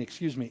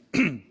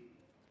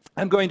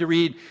 I'm going to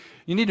read,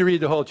 you need to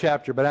read the whole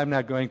chapter, but I'm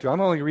not going to.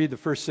 I'm only going to read the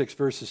first 6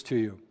 verses to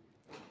you.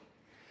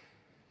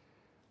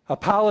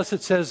 Apollos,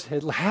 it says,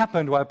 it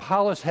happened while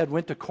Apollos had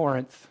went to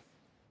Corinth,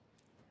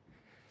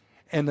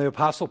 and the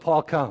Apostle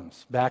Paul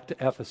comes back to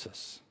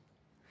Ephesus.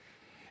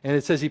 And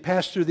it says he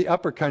passed through the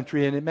upper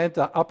country, and it meant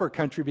the upper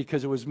country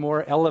because it was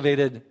more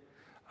elevated,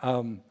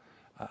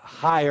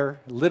 higher,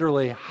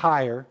 literally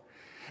higher.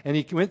 And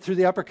he went through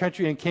the upper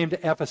country and came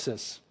to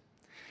Ephesus.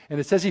 And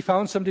it says he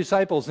found some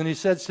disciples, and he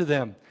says to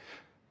them,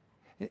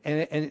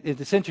 and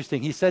it's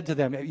interesting, he said to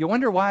them, you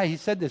wonder why he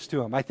said this to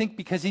them? I think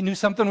because he knew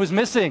something was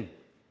missing.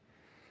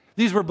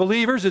 These were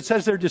believers. It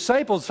says they're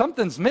disciples.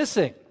 Something's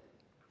missing.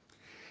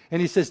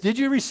 And he says, did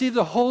you receive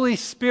the Holy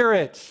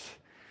Spirit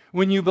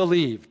when you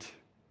believed?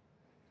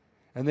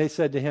 And they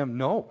said to him,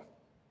 no.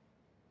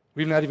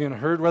 We've not even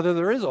heard whether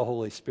there is a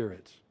Holy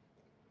Spirit.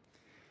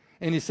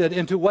 And he said,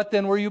 into what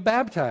then were you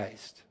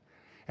baptized?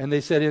 And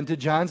they said, into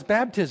John's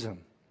baptism.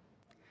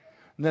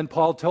 And then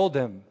Paul told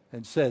them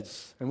and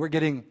says, and we're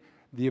getting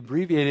the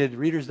abbreviated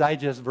Reader's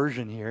Digest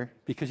version here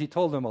because he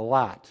told them a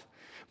lot.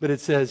 But it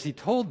says he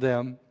told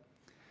them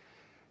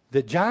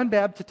that John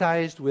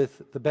baptized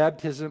with the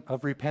baptism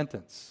of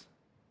repentance,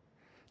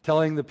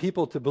 telling the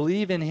people to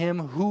believe in him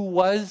who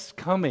was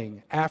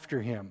coming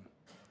after him.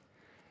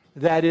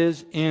 That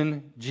is,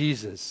 in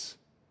Jesus.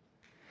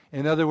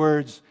 In other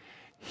words,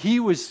 he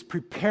was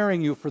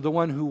preparing you for the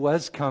one who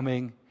was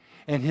coming,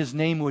 and his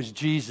name was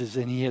Jesus,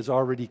 and he has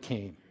already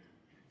came.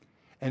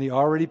 And he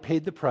already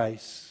paid the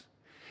price,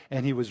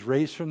 and he was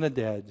raised from the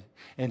dead,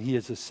 and he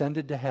has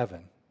ascended to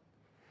heaven.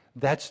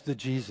 That's the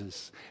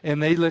Jesus.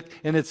 And they look,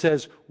 and it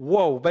says,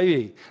 whoa,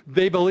 baby,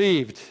 they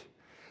believed.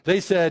 They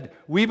said,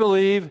 we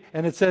believe,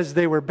 and it says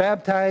they were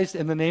baptized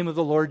in the name of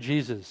the Lord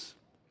Jesus.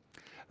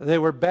 They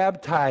were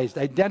baptized,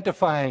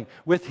 identifying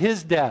with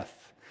his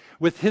death,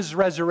 with his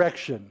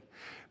resurrection,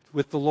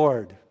 with the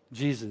Lord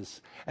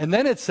Jesus. And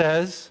then it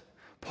says,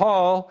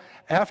 Paul,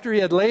 after he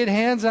had laid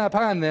hands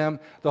upon them,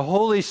 the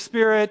Holy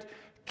Spirit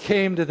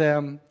came to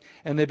them,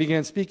 and they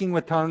began speaking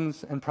with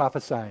tongues and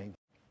prophesying.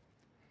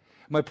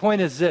 My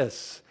point is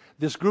this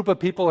group of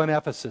people in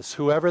Ephesus,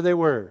 whoever they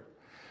were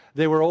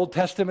Old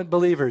Testament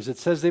believers. It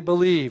says they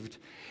believed.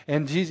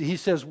 And Jesus, he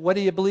says, what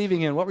are you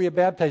believing in? What were you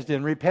baptized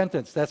in?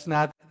 Repentance. That's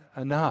not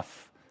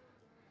enough.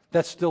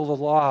 That's still the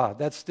law.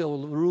 That's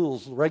still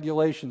rules,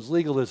 regulations,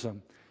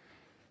 legalism.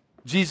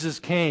 Jesus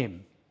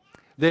came.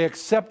 They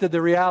accepted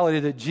the reality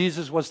that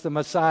Jesus was the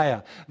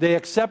Messiah. They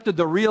accepted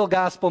the real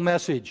gospel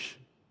message.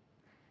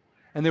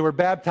 And they were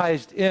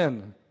baptized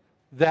in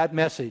that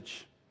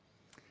message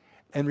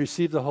and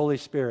received the Holy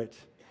Spirit.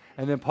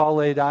 And then Paul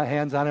laid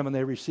hands on them and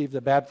they received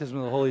the baptism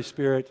of the Holy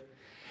Spirit.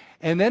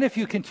 And then if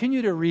you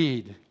continue to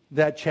read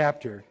that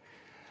chapter,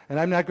 and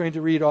I'm not going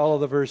to read all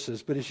of the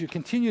verses, but as you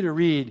continue to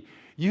read,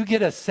 you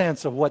get a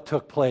sense of what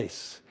took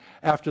place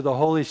after the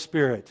Holy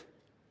Spirit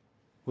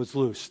was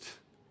loosed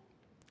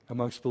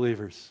amongst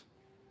believers.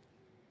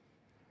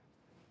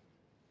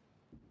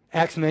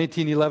 Acts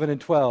 19, 11,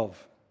 and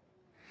 12.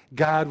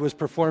 God was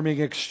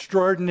performing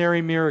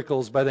extraordinary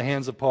miracles by the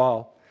hands of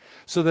Paul,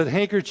 so that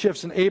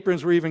handkerchiefs and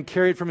aprons were even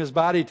carried from his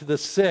body to the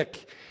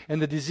sick,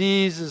 and the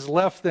diseases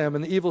left them,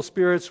 and the evil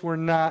spirits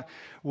went out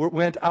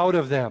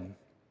of them.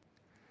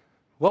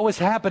 What was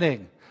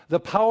happening? The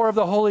power of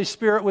the Holy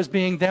Spirit was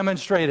being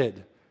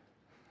demonstrated.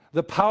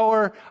 The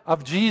power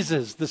of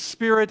Jesus, the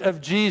Spirit of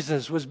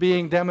Jesus, was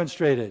being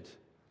demonstrated.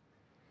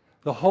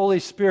 The Holy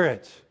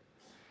Spirit.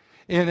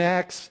 In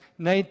Acts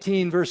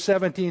 19, verse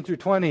 17 through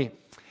 20,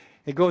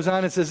 it goes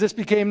on and says, this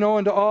became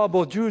known to all,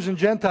 both Jews and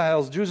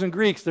Gentiles, Jews and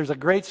Greeks. There's a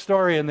great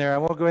story in there. I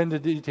won't go into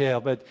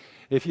detail, but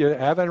if you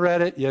haven't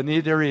read it, you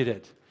need to read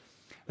it.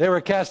 They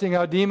were casting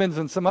out demons,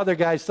 and some other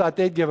guys thought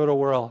they'd give it a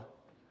whirl.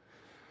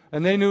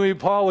 And they knew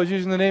Paul was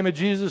using the name of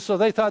Jesus, so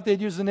they thought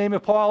they'd use the name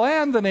of Paul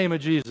and the name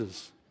of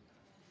Jesus.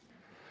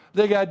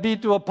 They got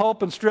beat to a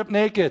pulp and stripped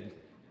naked.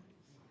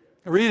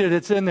 Read it,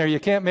 it's in there. You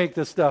can't make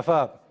this stuff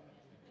up.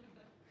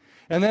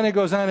 And then it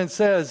goes on and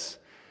says,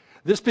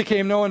 this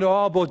became known to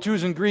all, both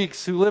Jews and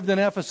Greeks, who lived in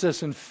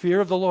Ephesus, and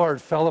fear of the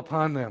Lord fell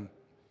upon them.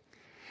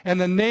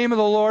 And the name of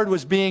the Lord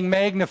was being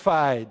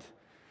magnified.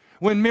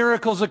 When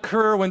miracles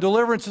occur, when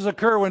deliverances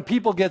occur, when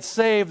people get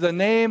saved, the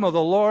name of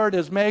the Lord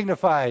is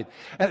magnified.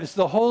 And it's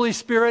the Holy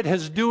Spirit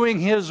is doing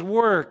his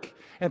work,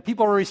 and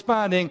people are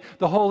responding, to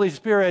the Holy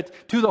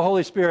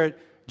Spirit,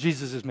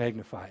 Jesus is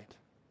magnified.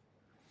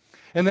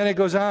 And then it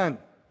goes on,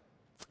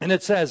 and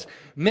it says,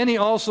 many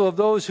also of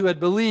those who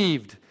had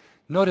believed,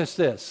 notice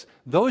this,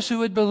 those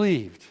who had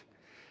believed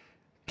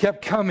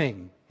kept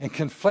coming and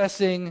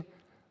confessing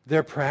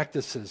their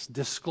practices,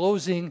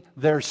 disclosing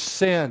their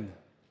sin.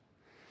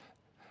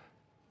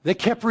 They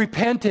kept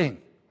repenting.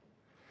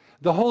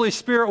 The Holy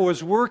Spirit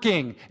was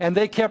working, and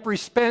they kept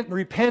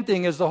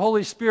repenting as the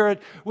Holy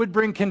Spirit would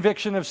bring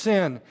conviction of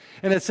sin.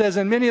 And it says,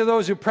 and many of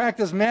those who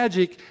practiced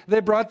magic, they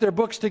brought their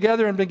books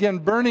together and began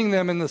burning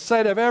them in the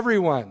sight of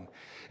everyone.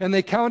 And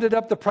they counted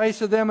up the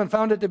price of them and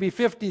found it to be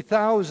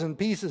 50,000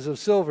 pieces of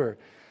silver.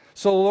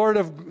 So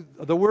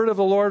the word of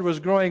the Lord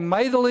was growing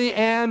mightily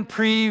and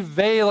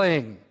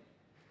prevailing.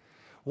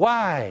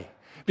 Why?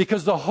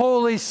 Because the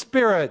Holy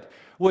Spirit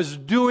was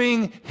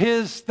doing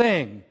his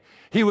thing.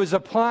 He was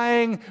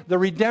applying the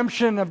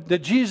redemption that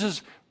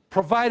Jesus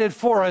provided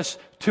for us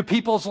to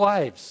people's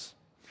lives.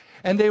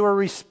 And they were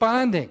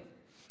responding.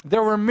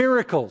 There were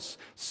miracles,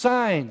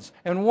 signs,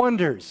 and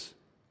wonders.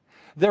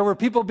 There were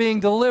people being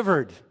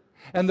delivered.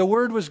 And the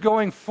word was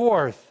going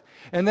forth.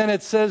 And then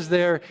it says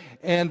there,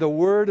 and the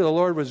word of the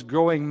Lord was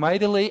growing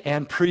mightily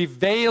and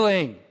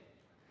prevailing.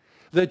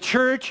 The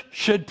church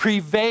should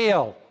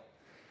prevail.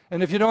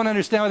 And if you don't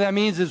understand what that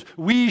means, is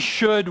we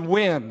should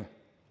win.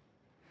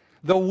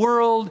 The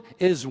world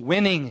is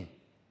winning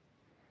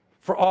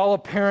for all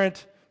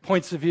apparent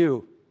points of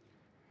view.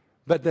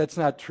 But that's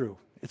not true.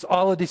 It's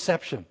all a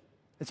deception.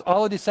 It's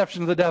all a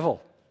deception of the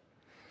devil.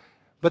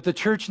 But the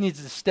church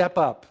needs to step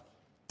up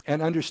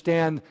and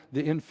understand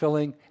the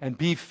infilling and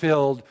be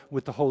filled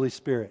with the Holy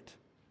Spirit.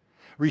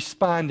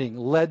 Responding,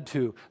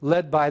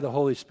 led by the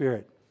Holy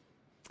Spirit.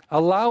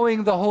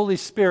 Allowing the Holy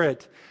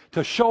Spirit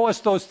to show us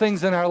those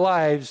things in our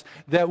lives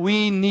that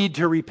we need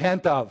to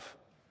repent of.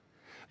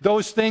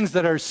 Those things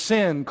that are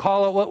sin,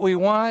 call it what we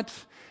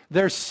want,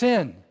 they're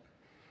sin.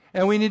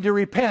 And we need to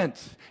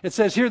repent. It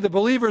says here the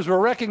believers were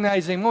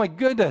recognizing, oh my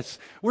goodness,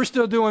 we're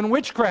still doing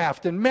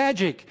witchcraft and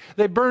magic.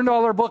 They burned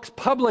all their books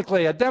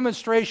publicly, a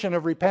demonstration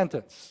of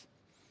repentance.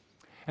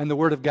 And the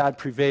Word of God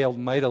prevailed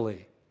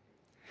mightily.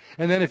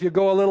 And then if you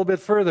go a little bit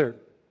further,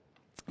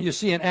 you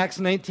see in Acts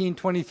 19,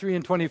 23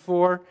 and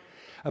 24,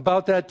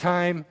 about that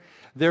time,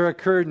 there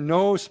occurred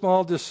no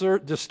small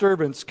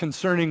disturbance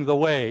concerning the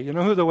way. You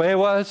know who the way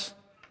was?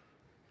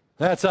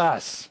 That's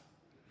us,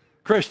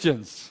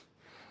 Christians.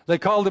 They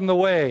called him the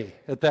way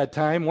at that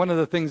time. One of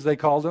the things they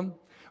called him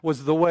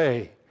was the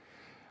way.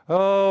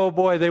 Oh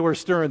boy, they were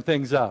stirring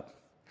things up.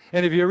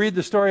 And if you read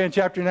the story in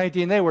chapter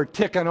 19, they were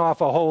ticking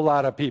off a whole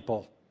lot of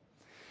people.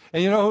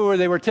 And you know who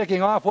they were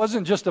ticking off?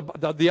 Wasn't just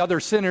the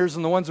other sinners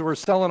and the ones that were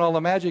selling all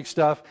the magic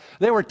stuff.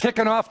 They were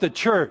ticking off the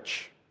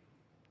church,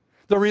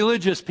 the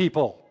religious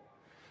people.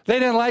 They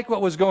didn't like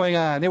what was going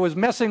on. It was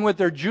messing with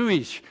their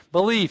Jewish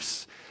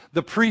beliefs,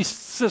 the priest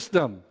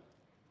system.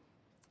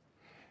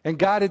 And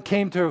God had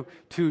came to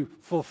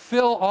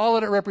fulfill all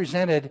that it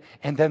represented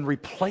and then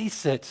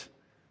replace it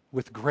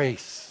with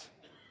grace.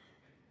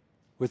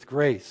 With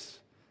grace.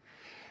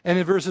 And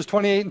in verses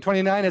 28 and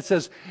 29 it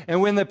says,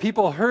 and when the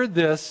people heard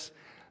this,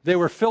 they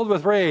were filled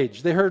with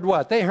rage. They heard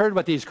what? They heard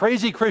what these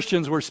crazy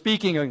Christians were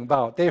speaking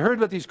about. They heard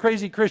what these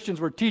crazy Christians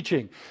were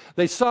teaching.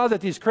 They saw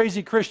that these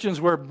crazy Christians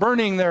were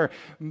burning their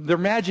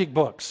magic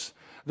books.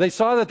 They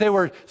saw that they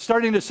were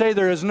starting to say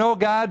there is no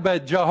God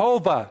but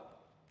Jehovah.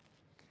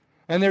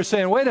 And they're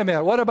saying, wait a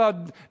minute, what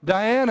about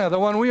Diana, the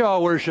one we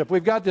all worship?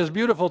 We've got this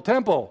beautiful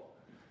temple.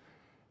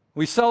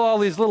 We sell all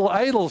these little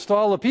idols to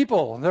all the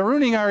people. They're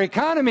ruining our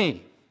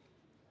economy.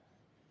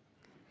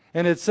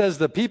 And it says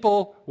the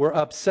people were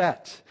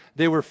upset.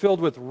 They were filled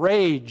with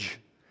rage.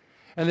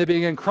 And they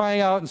began crying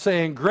out and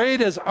saying,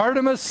 great is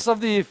Artemis of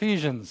the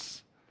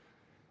Ephesians.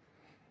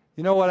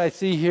 You know what I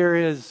see here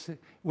is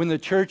when the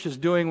church is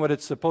doing what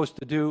it's supposed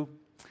to do,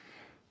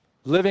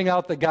 living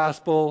out the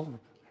gospel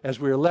as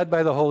we are led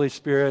by the Holy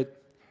Spirit,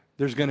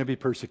 there's going to be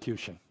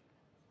persecution.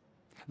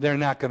 They're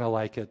not going to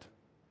like it.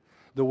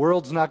 The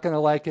world's not going to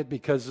like it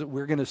because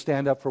we're going to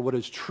stand up for what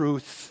is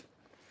truth,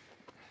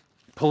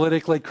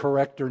 politically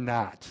correct or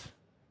not.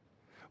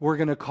 We're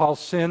going to call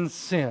sin,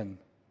 sin.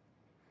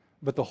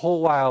 But the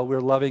whole while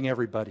we're loving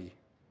everybody.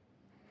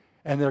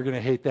 And they're going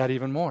to hate that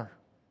even more.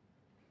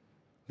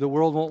 The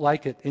world won't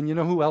like it. And you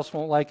know who else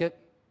won't like it?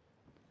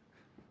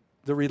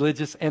 The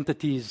religious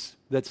entities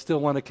that still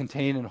want to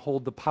contain and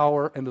hold the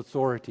power and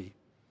authority.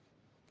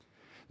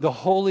 The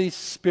Holy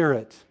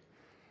Spirit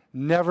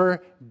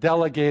never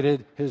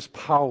delegated his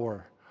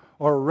power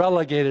or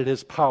relegated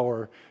his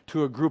power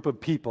to a group of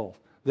people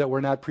that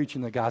were not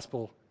preaching the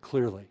gospel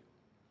clearly.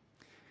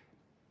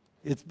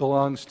 It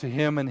belongs to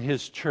him and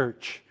his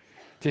church,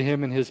 to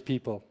him and his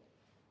people.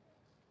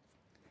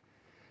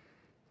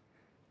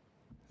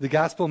 The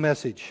gospel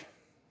message,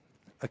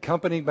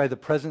 accompanied by the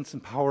presence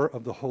and power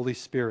of the Holy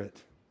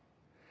Spirit,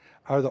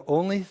 are the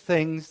only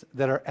things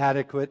that are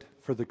adequate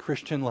for the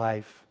Christian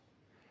life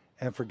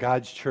and for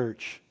God's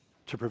church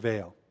to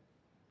prevail.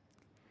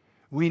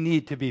 We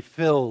need to be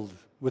filled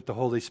with the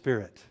Holy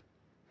Spirit.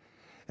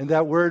 And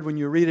that word, when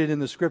you read it in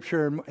the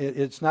Scripture,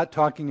 it's not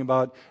talking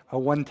about a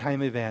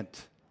one-time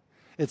event.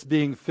 It's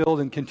being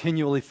filled and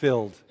continually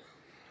filled.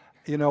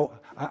 You know,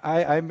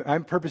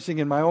 I'm purposing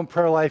in my own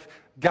prayer life,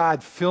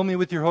 God, fill me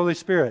with your Holy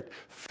Spirit.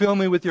 Fill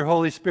me with your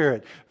Holy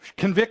Spirit.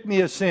 Convict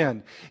me of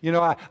sin. You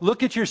know,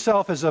 look at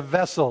yourself as a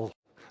vessel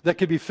that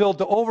could be filled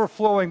to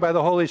overflowing by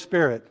the Holy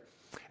Spirit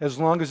as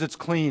long as it's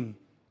clean.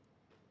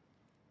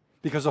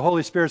 because the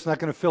Holy Spirit's not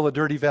going to fill a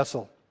dirty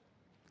vessel.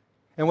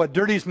 And what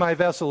dirties my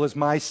vessel is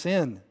my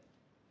sin.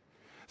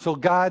 So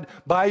God,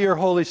 by your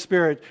Holy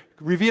Spirit,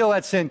 reveal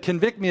that sin,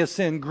 convict me of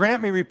sin,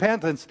 grant me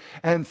repentance,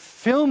 and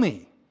fill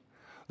me.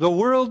 The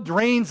world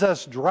drains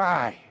us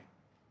dry.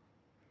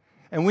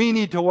 And we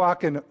need to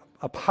walk in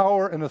a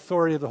power and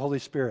authority of the Holy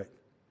Spirit.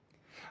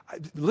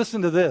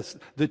 Listen to this.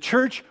 The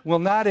church will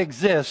not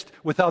exist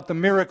without the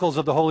miracles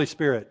of the Holy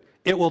Spirit.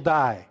 It will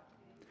die.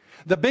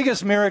 The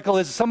biggest miracle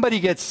is somebody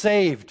gets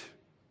saved.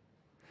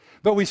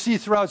 But we see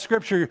throughout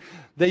Scripture,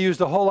 they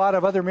used a whole lot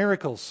of other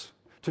miracles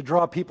to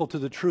draw people to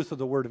the truth of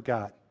the Word of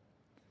God.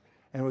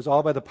 And it was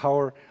all by the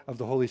power of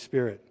the Holy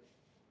Spirit.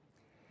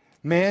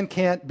 Man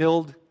can't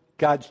build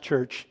God's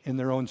church in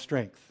their own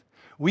strength.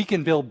 We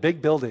can build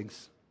big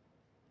buildings.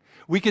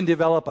 We can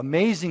develop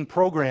amazing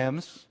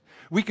programs.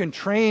 We can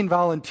train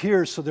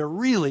volunteers so they're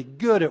really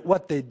good at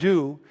what they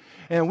do.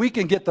 And we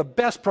can get the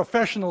best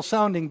professional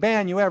sounding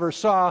band you ever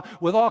saw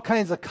with all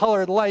kinds of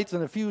colored lights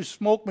and a few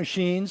smoke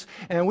machines.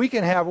 And we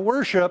can have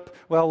worship.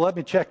 Well, let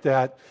me check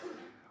that.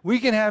 We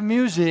can have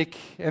music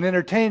and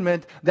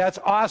entertainment. That's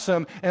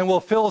awesome. And we'll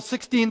fill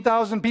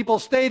 16,000 people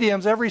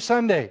stadiums every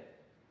Sunday.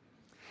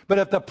 But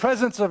if the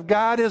presence of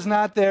God is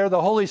not there, the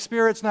Holy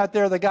Spirit's not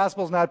there, the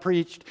gospel's not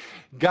preached,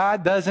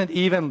 God doesn't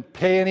even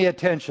pay any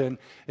attention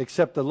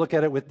except to look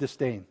at it with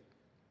disdain.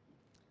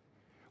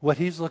 What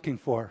he's looking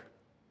for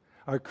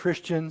are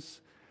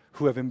Christians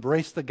who have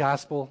embraced the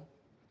gospel,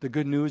 the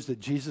good news that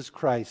Jesus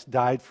Christ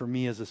died for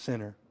me as a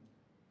sinner.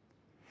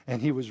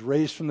 And he was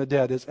raised from the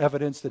dead as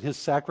evidence that his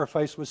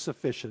sacrifice was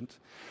sufficient,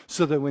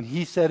 so that when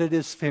he said it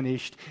is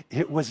finished,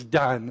 it was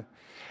done.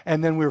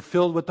 And then we're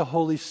filled with the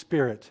Holy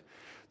Spirit,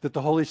 that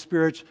the Holy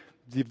Spirit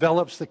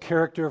develops the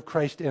character of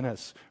Christ in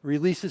us,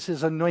 releases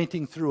his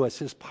anointing through us,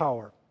 his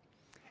power,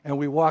 and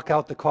we walk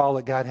out the call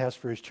that God has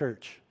for his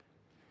church.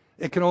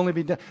 It can only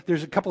be done.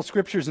 There's a couple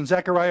scriptures in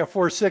Zechariah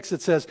 4:6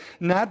 that says,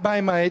 not by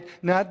might,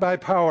 not by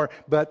power,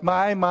 but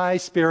by my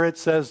Spirit,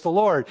 says the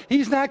Lord.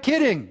 He's not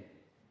kidding.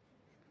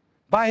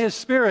 By his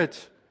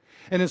Spirit.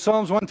 And in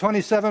Psalms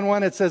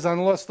 127:1 it says,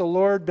 unless the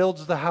Lord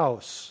builds the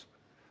house,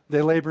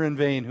 they labor in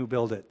vain who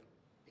build it.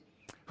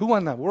 Who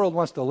in the world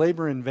wants to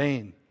labor in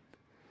vain?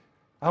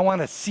 I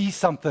want to see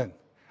something.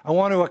 I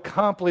want to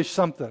accomplish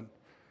something.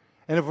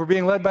 And if we're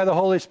being led by the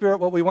Holy Spirit,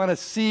 what we want to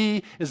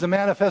see is the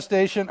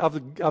manifestation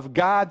of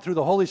God through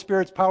the Holy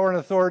Spirit's power and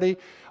authority,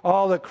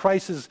 all that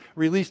Christ has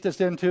released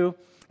us into.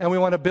 And we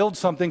want to build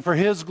something for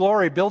his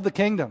glory, build the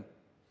kingdom.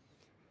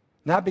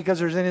 Not because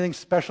there's anything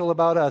special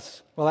about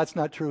us. Well, that's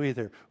not true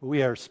either.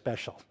 We are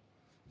special.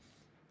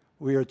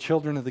 We are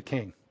children of the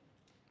King.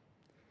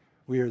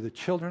 We are the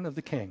children of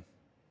the King.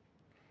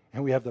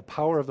 And we have the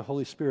power of the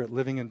Holy Spirit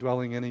living and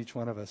dwelling in each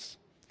one of us.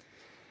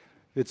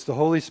 It's the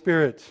Holy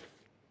Spirit,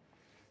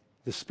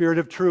 the Spirit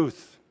of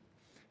truth,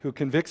 who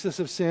convicts us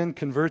of sin,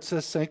 converts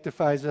us,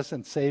 sanctifies us,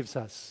 and saves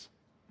us.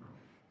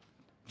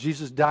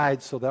 Jesus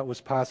died so that was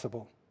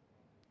possible.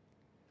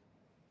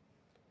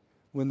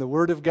 When the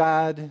Word of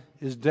God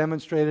is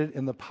demonstrated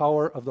in the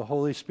power of the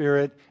Holy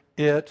Spirit,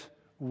 it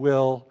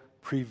will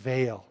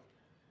prevail.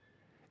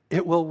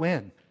 It will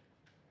win.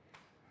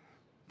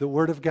 The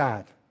Word of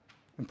God,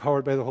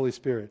 empowered by the Holy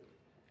Spirit.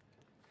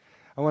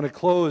 I want to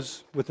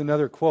close with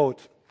another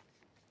quote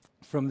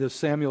from this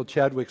Samuel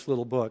Chadwick's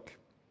little book.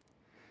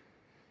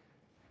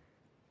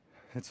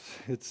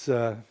 It's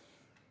a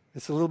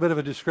little bit of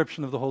a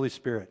description of the Holy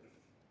Spirit.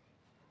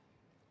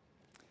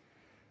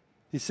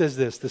 He says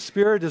this, the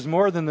Spirit is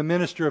more than the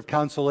minister of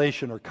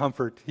consolation or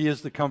comfort. He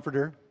is the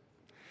comforter.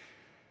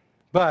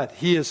 But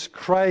he is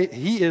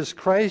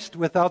Christ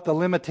without the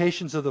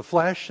limitations of the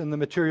flesh and the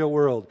material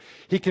world.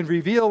 He can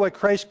reveal what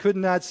Christ could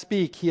not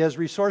speak. He has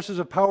resources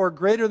of power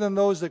greater than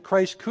those that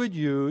Christ could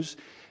use.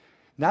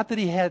 Not that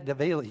he had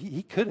available,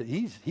 he could.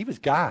 He was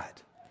God,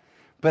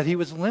 but he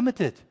was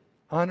limited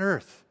on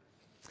earth.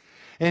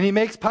 And he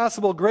makes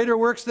possible greater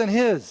works than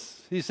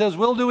his. He says,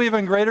 we'll do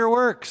even greater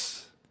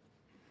works.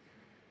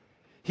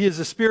 He is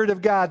the Spirit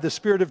of God, the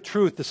Spirit of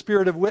truth, the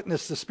Spirit of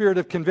witness, the Spirit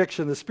of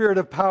conviction, the Spirit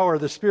of power,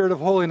 the Spirit of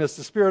holiness,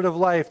 the Spirit of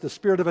life, the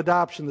Spirit of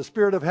adoption, the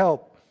Spirit of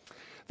help,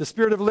 the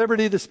Spirit of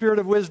liberty, the Spirit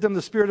of wisdom,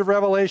 the Spirit of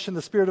revelation,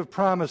 the Spirit of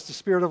promise, the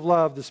Spirit of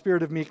love, the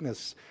Spirit of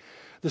meekness,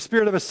 the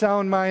Spirit of a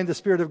sound mind, the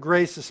Spirit of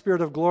grace, the Spirit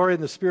of glory,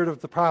 and the Spirit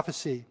of the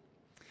prophecy.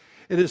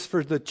 It is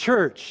for the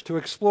church to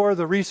explore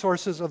the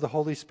resources of the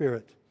Holy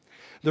Spirit.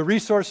 The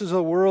resources of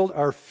the world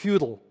are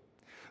futile.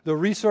 The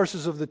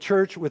resources of the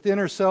church within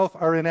herself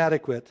are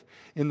inadequate.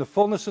 In the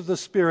fullness of the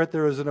Spirit,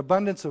 there is an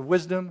abundance of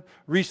wisdom,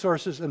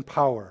 resources, and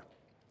power.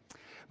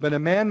 But a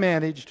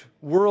man-managed,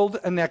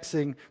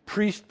 world-annexing,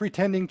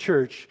 priest-pretending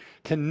church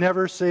can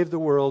never save the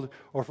world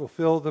or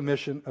fulfill the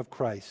mission of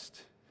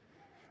Christ.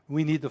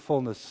 We need the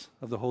fullness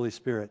of the Holy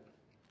Spirit.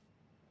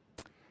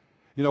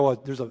 You know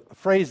what? There's a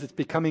phrase that's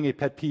becoming a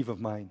pet peeve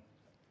of mine.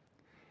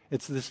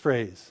 It's this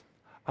phrase,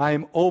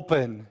 I'm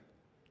open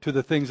to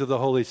the things of the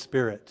Holy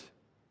Spirit.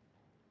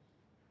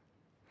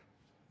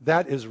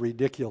 That is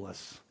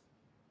ridiculous.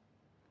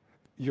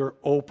 You're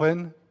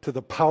open to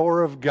the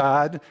power of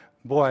God.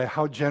 Boy,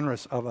 how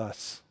generous of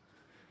us.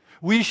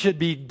 We should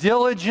be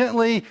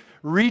diligently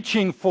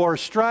reaching for,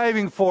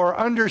 striving for,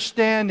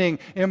 understanding,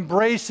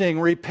 embracing,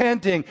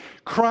 repenting,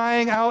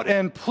 crying out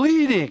and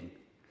pleading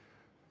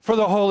for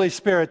the Holy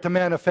Spirit to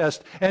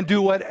manifest and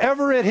do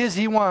whatever it is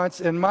He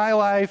wants in my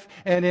life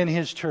and in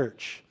His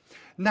church.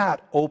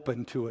 Not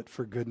open to it,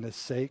 for goodness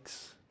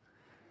sakes.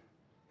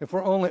 If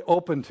we're only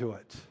open to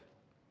it.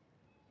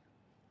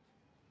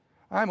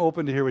 I'm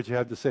open to hear what you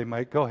have to say,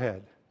 Mike. Go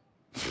ahead.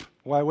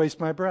 Why waste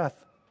my breath?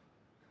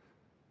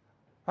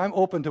 I'm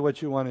open to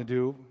what you want to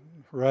do.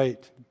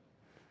 Right.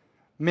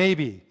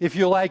 Maybe, if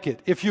you like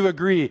it, if you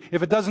agree,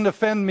 if it doesn't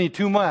offend me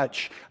too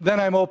much, then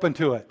I'm open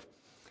to it.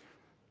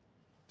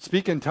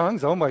 Speak in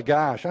tongues? Oh my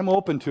gosh, I'm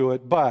open to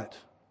it, but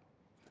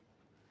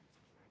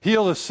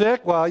heal the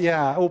sick? Well,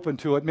 yeah, open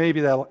to it.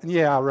 Maybe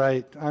yeah,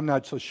 right. I'm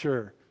not so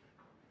sure.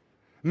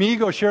 Me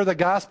go share the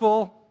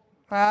gospel?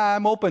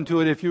 I'm open to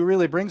it if you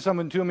really bring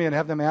someone to me and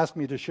have them ask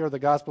me to share the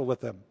gospel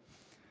with them.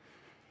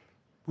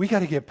 We got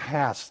to get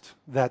past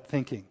that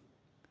thinking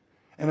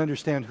and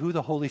understand who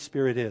the Holy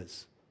Spirit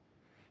is.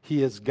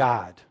 He is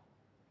God.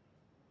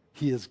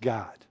 He is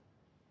God.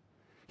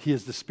 He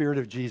is the Spirit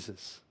of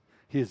Jesus.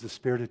 He is the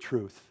Spirit of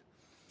truth.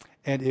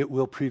 And it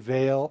will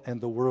prevail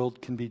and the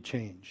world can be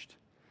changed.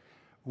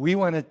 We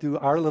want to do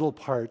our little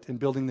part in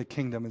building the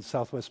kingdom in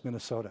southwest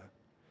Minnesota.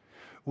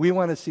 We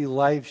want to see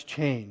lives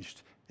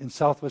changed in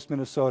southwest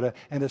Minnesota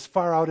and as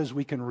far out as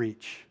we can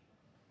reach.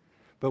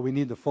 But we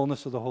need the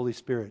fullness of the Holy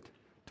Spirit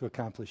to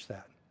accomplish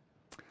that.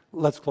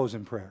 Let's close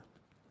in prayer.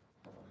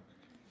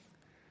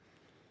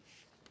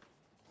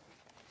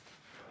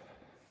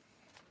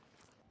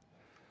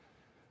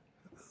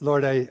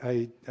 Lord,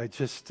 I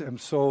just am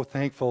so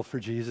thankful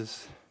for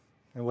Jesus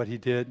and what He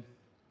did,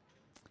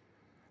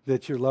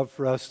 that your love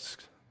for us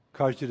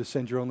caused you to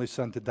send your only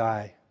Son to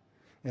die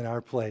in our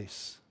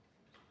place,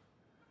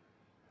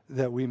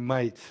 that we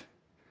might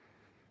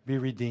be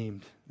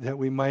redeemed, that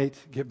we might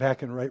get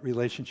back in right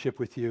relationship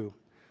with you,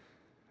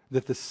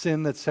 that the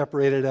sin that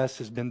separated us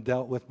has been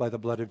dealt with by the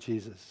blood of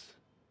Jesus.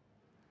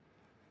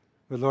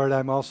 But Lord,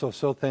 I'm also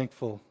so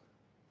thankful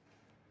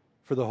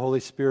for the Holy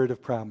Spirit of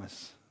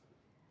promise,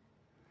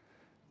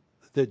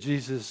 that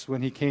Jesus,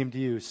 when He came to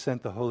you,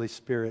 sent the Holy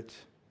Spirit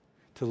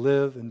to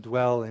live and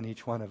dwell in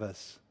each one of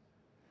us,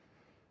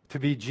 to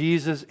be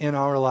Jesus in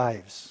our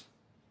lives,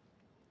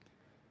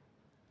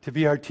 to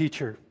be our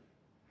teacher,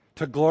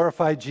 to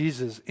glorify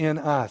Jesus in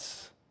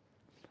us,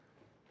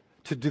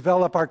 to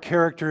develop our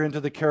character into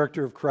the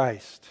character of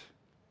Christ,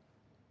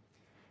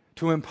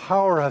 to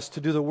empower us to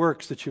do the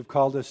works that you've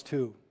called us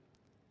to,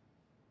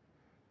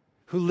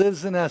 who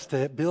lives in us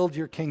to build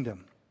your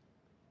kingdom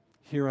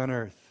here on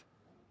earth.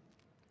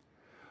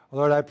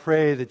 Lord, I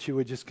pray that you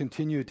would just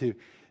continue to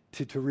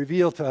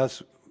reveal to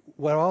us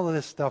what all of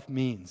this stuff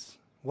means,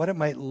 what it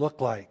might look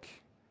like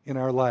in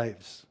our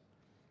lives,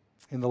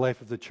 in the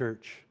life of the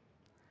church.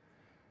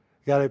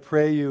 God, I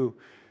pray you,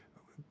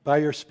 by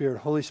your Spirit,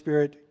 Holy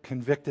Spirit,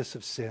 convict us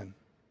of sin.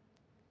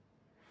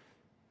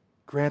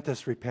 Grant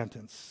us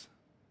repentance,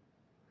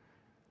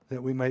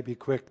 that we might be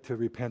quick to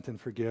repent and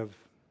forgive.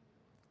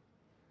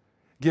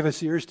 Give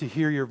us ears to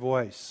hear your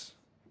voice.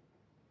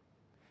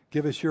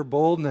 Give us your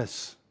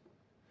boldness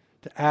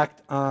to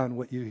act on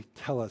what you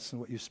tell us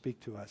and what you speak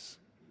to us.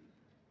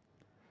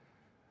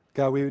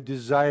 God, we would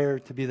desire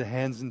to be the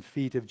hands and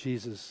feet of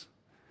Jesus.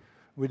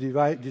 We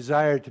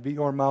desire to be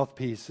your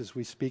mouthpiece as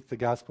we speak the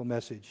gospel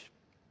message.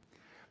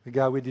 But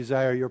God, we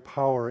desire your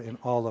power in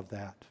all of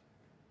that.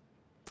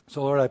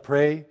 So Lord, I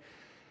pray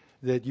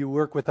that you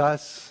work with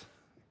us,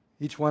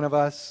 each one of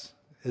us,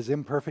 as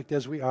imperfect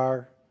as we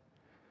are.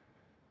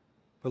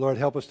 But Lord,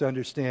 help us to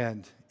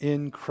understand,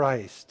 in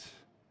Christ,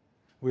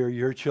 we are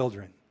your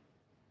children.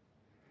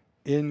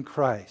 In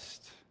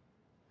Christ,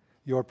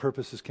 your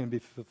purposes can be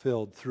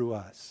fulfilled through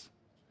us.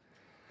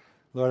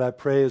 Lord, I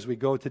pray as we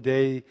go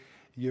today,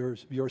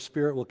 your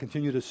Spirit will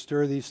continue to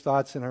stir these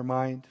thoughts in our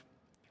mind,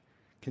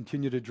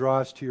 continue to draw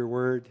us to your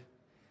word,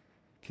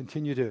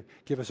 continue to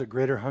give us a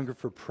greater hunger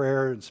for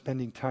prayer and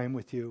spending time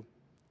with you.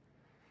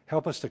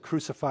 Help us to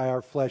crucify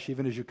our flesh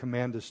even as you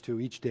command us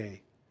to each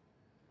day.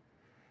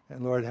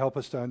 And Lord, help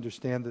us to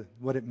understand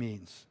what it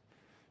means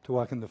to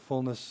walk in the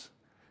fullness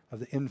of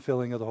the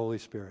infilling of the Holy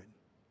Spirit,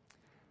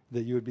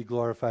 that you would be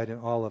glorified in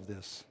all of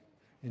this.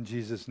 In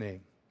Jesus'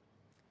 name,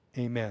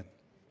 amen.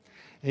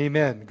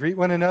 Amen. Greet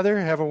one another.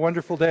 Have a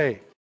wonderful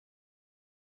day.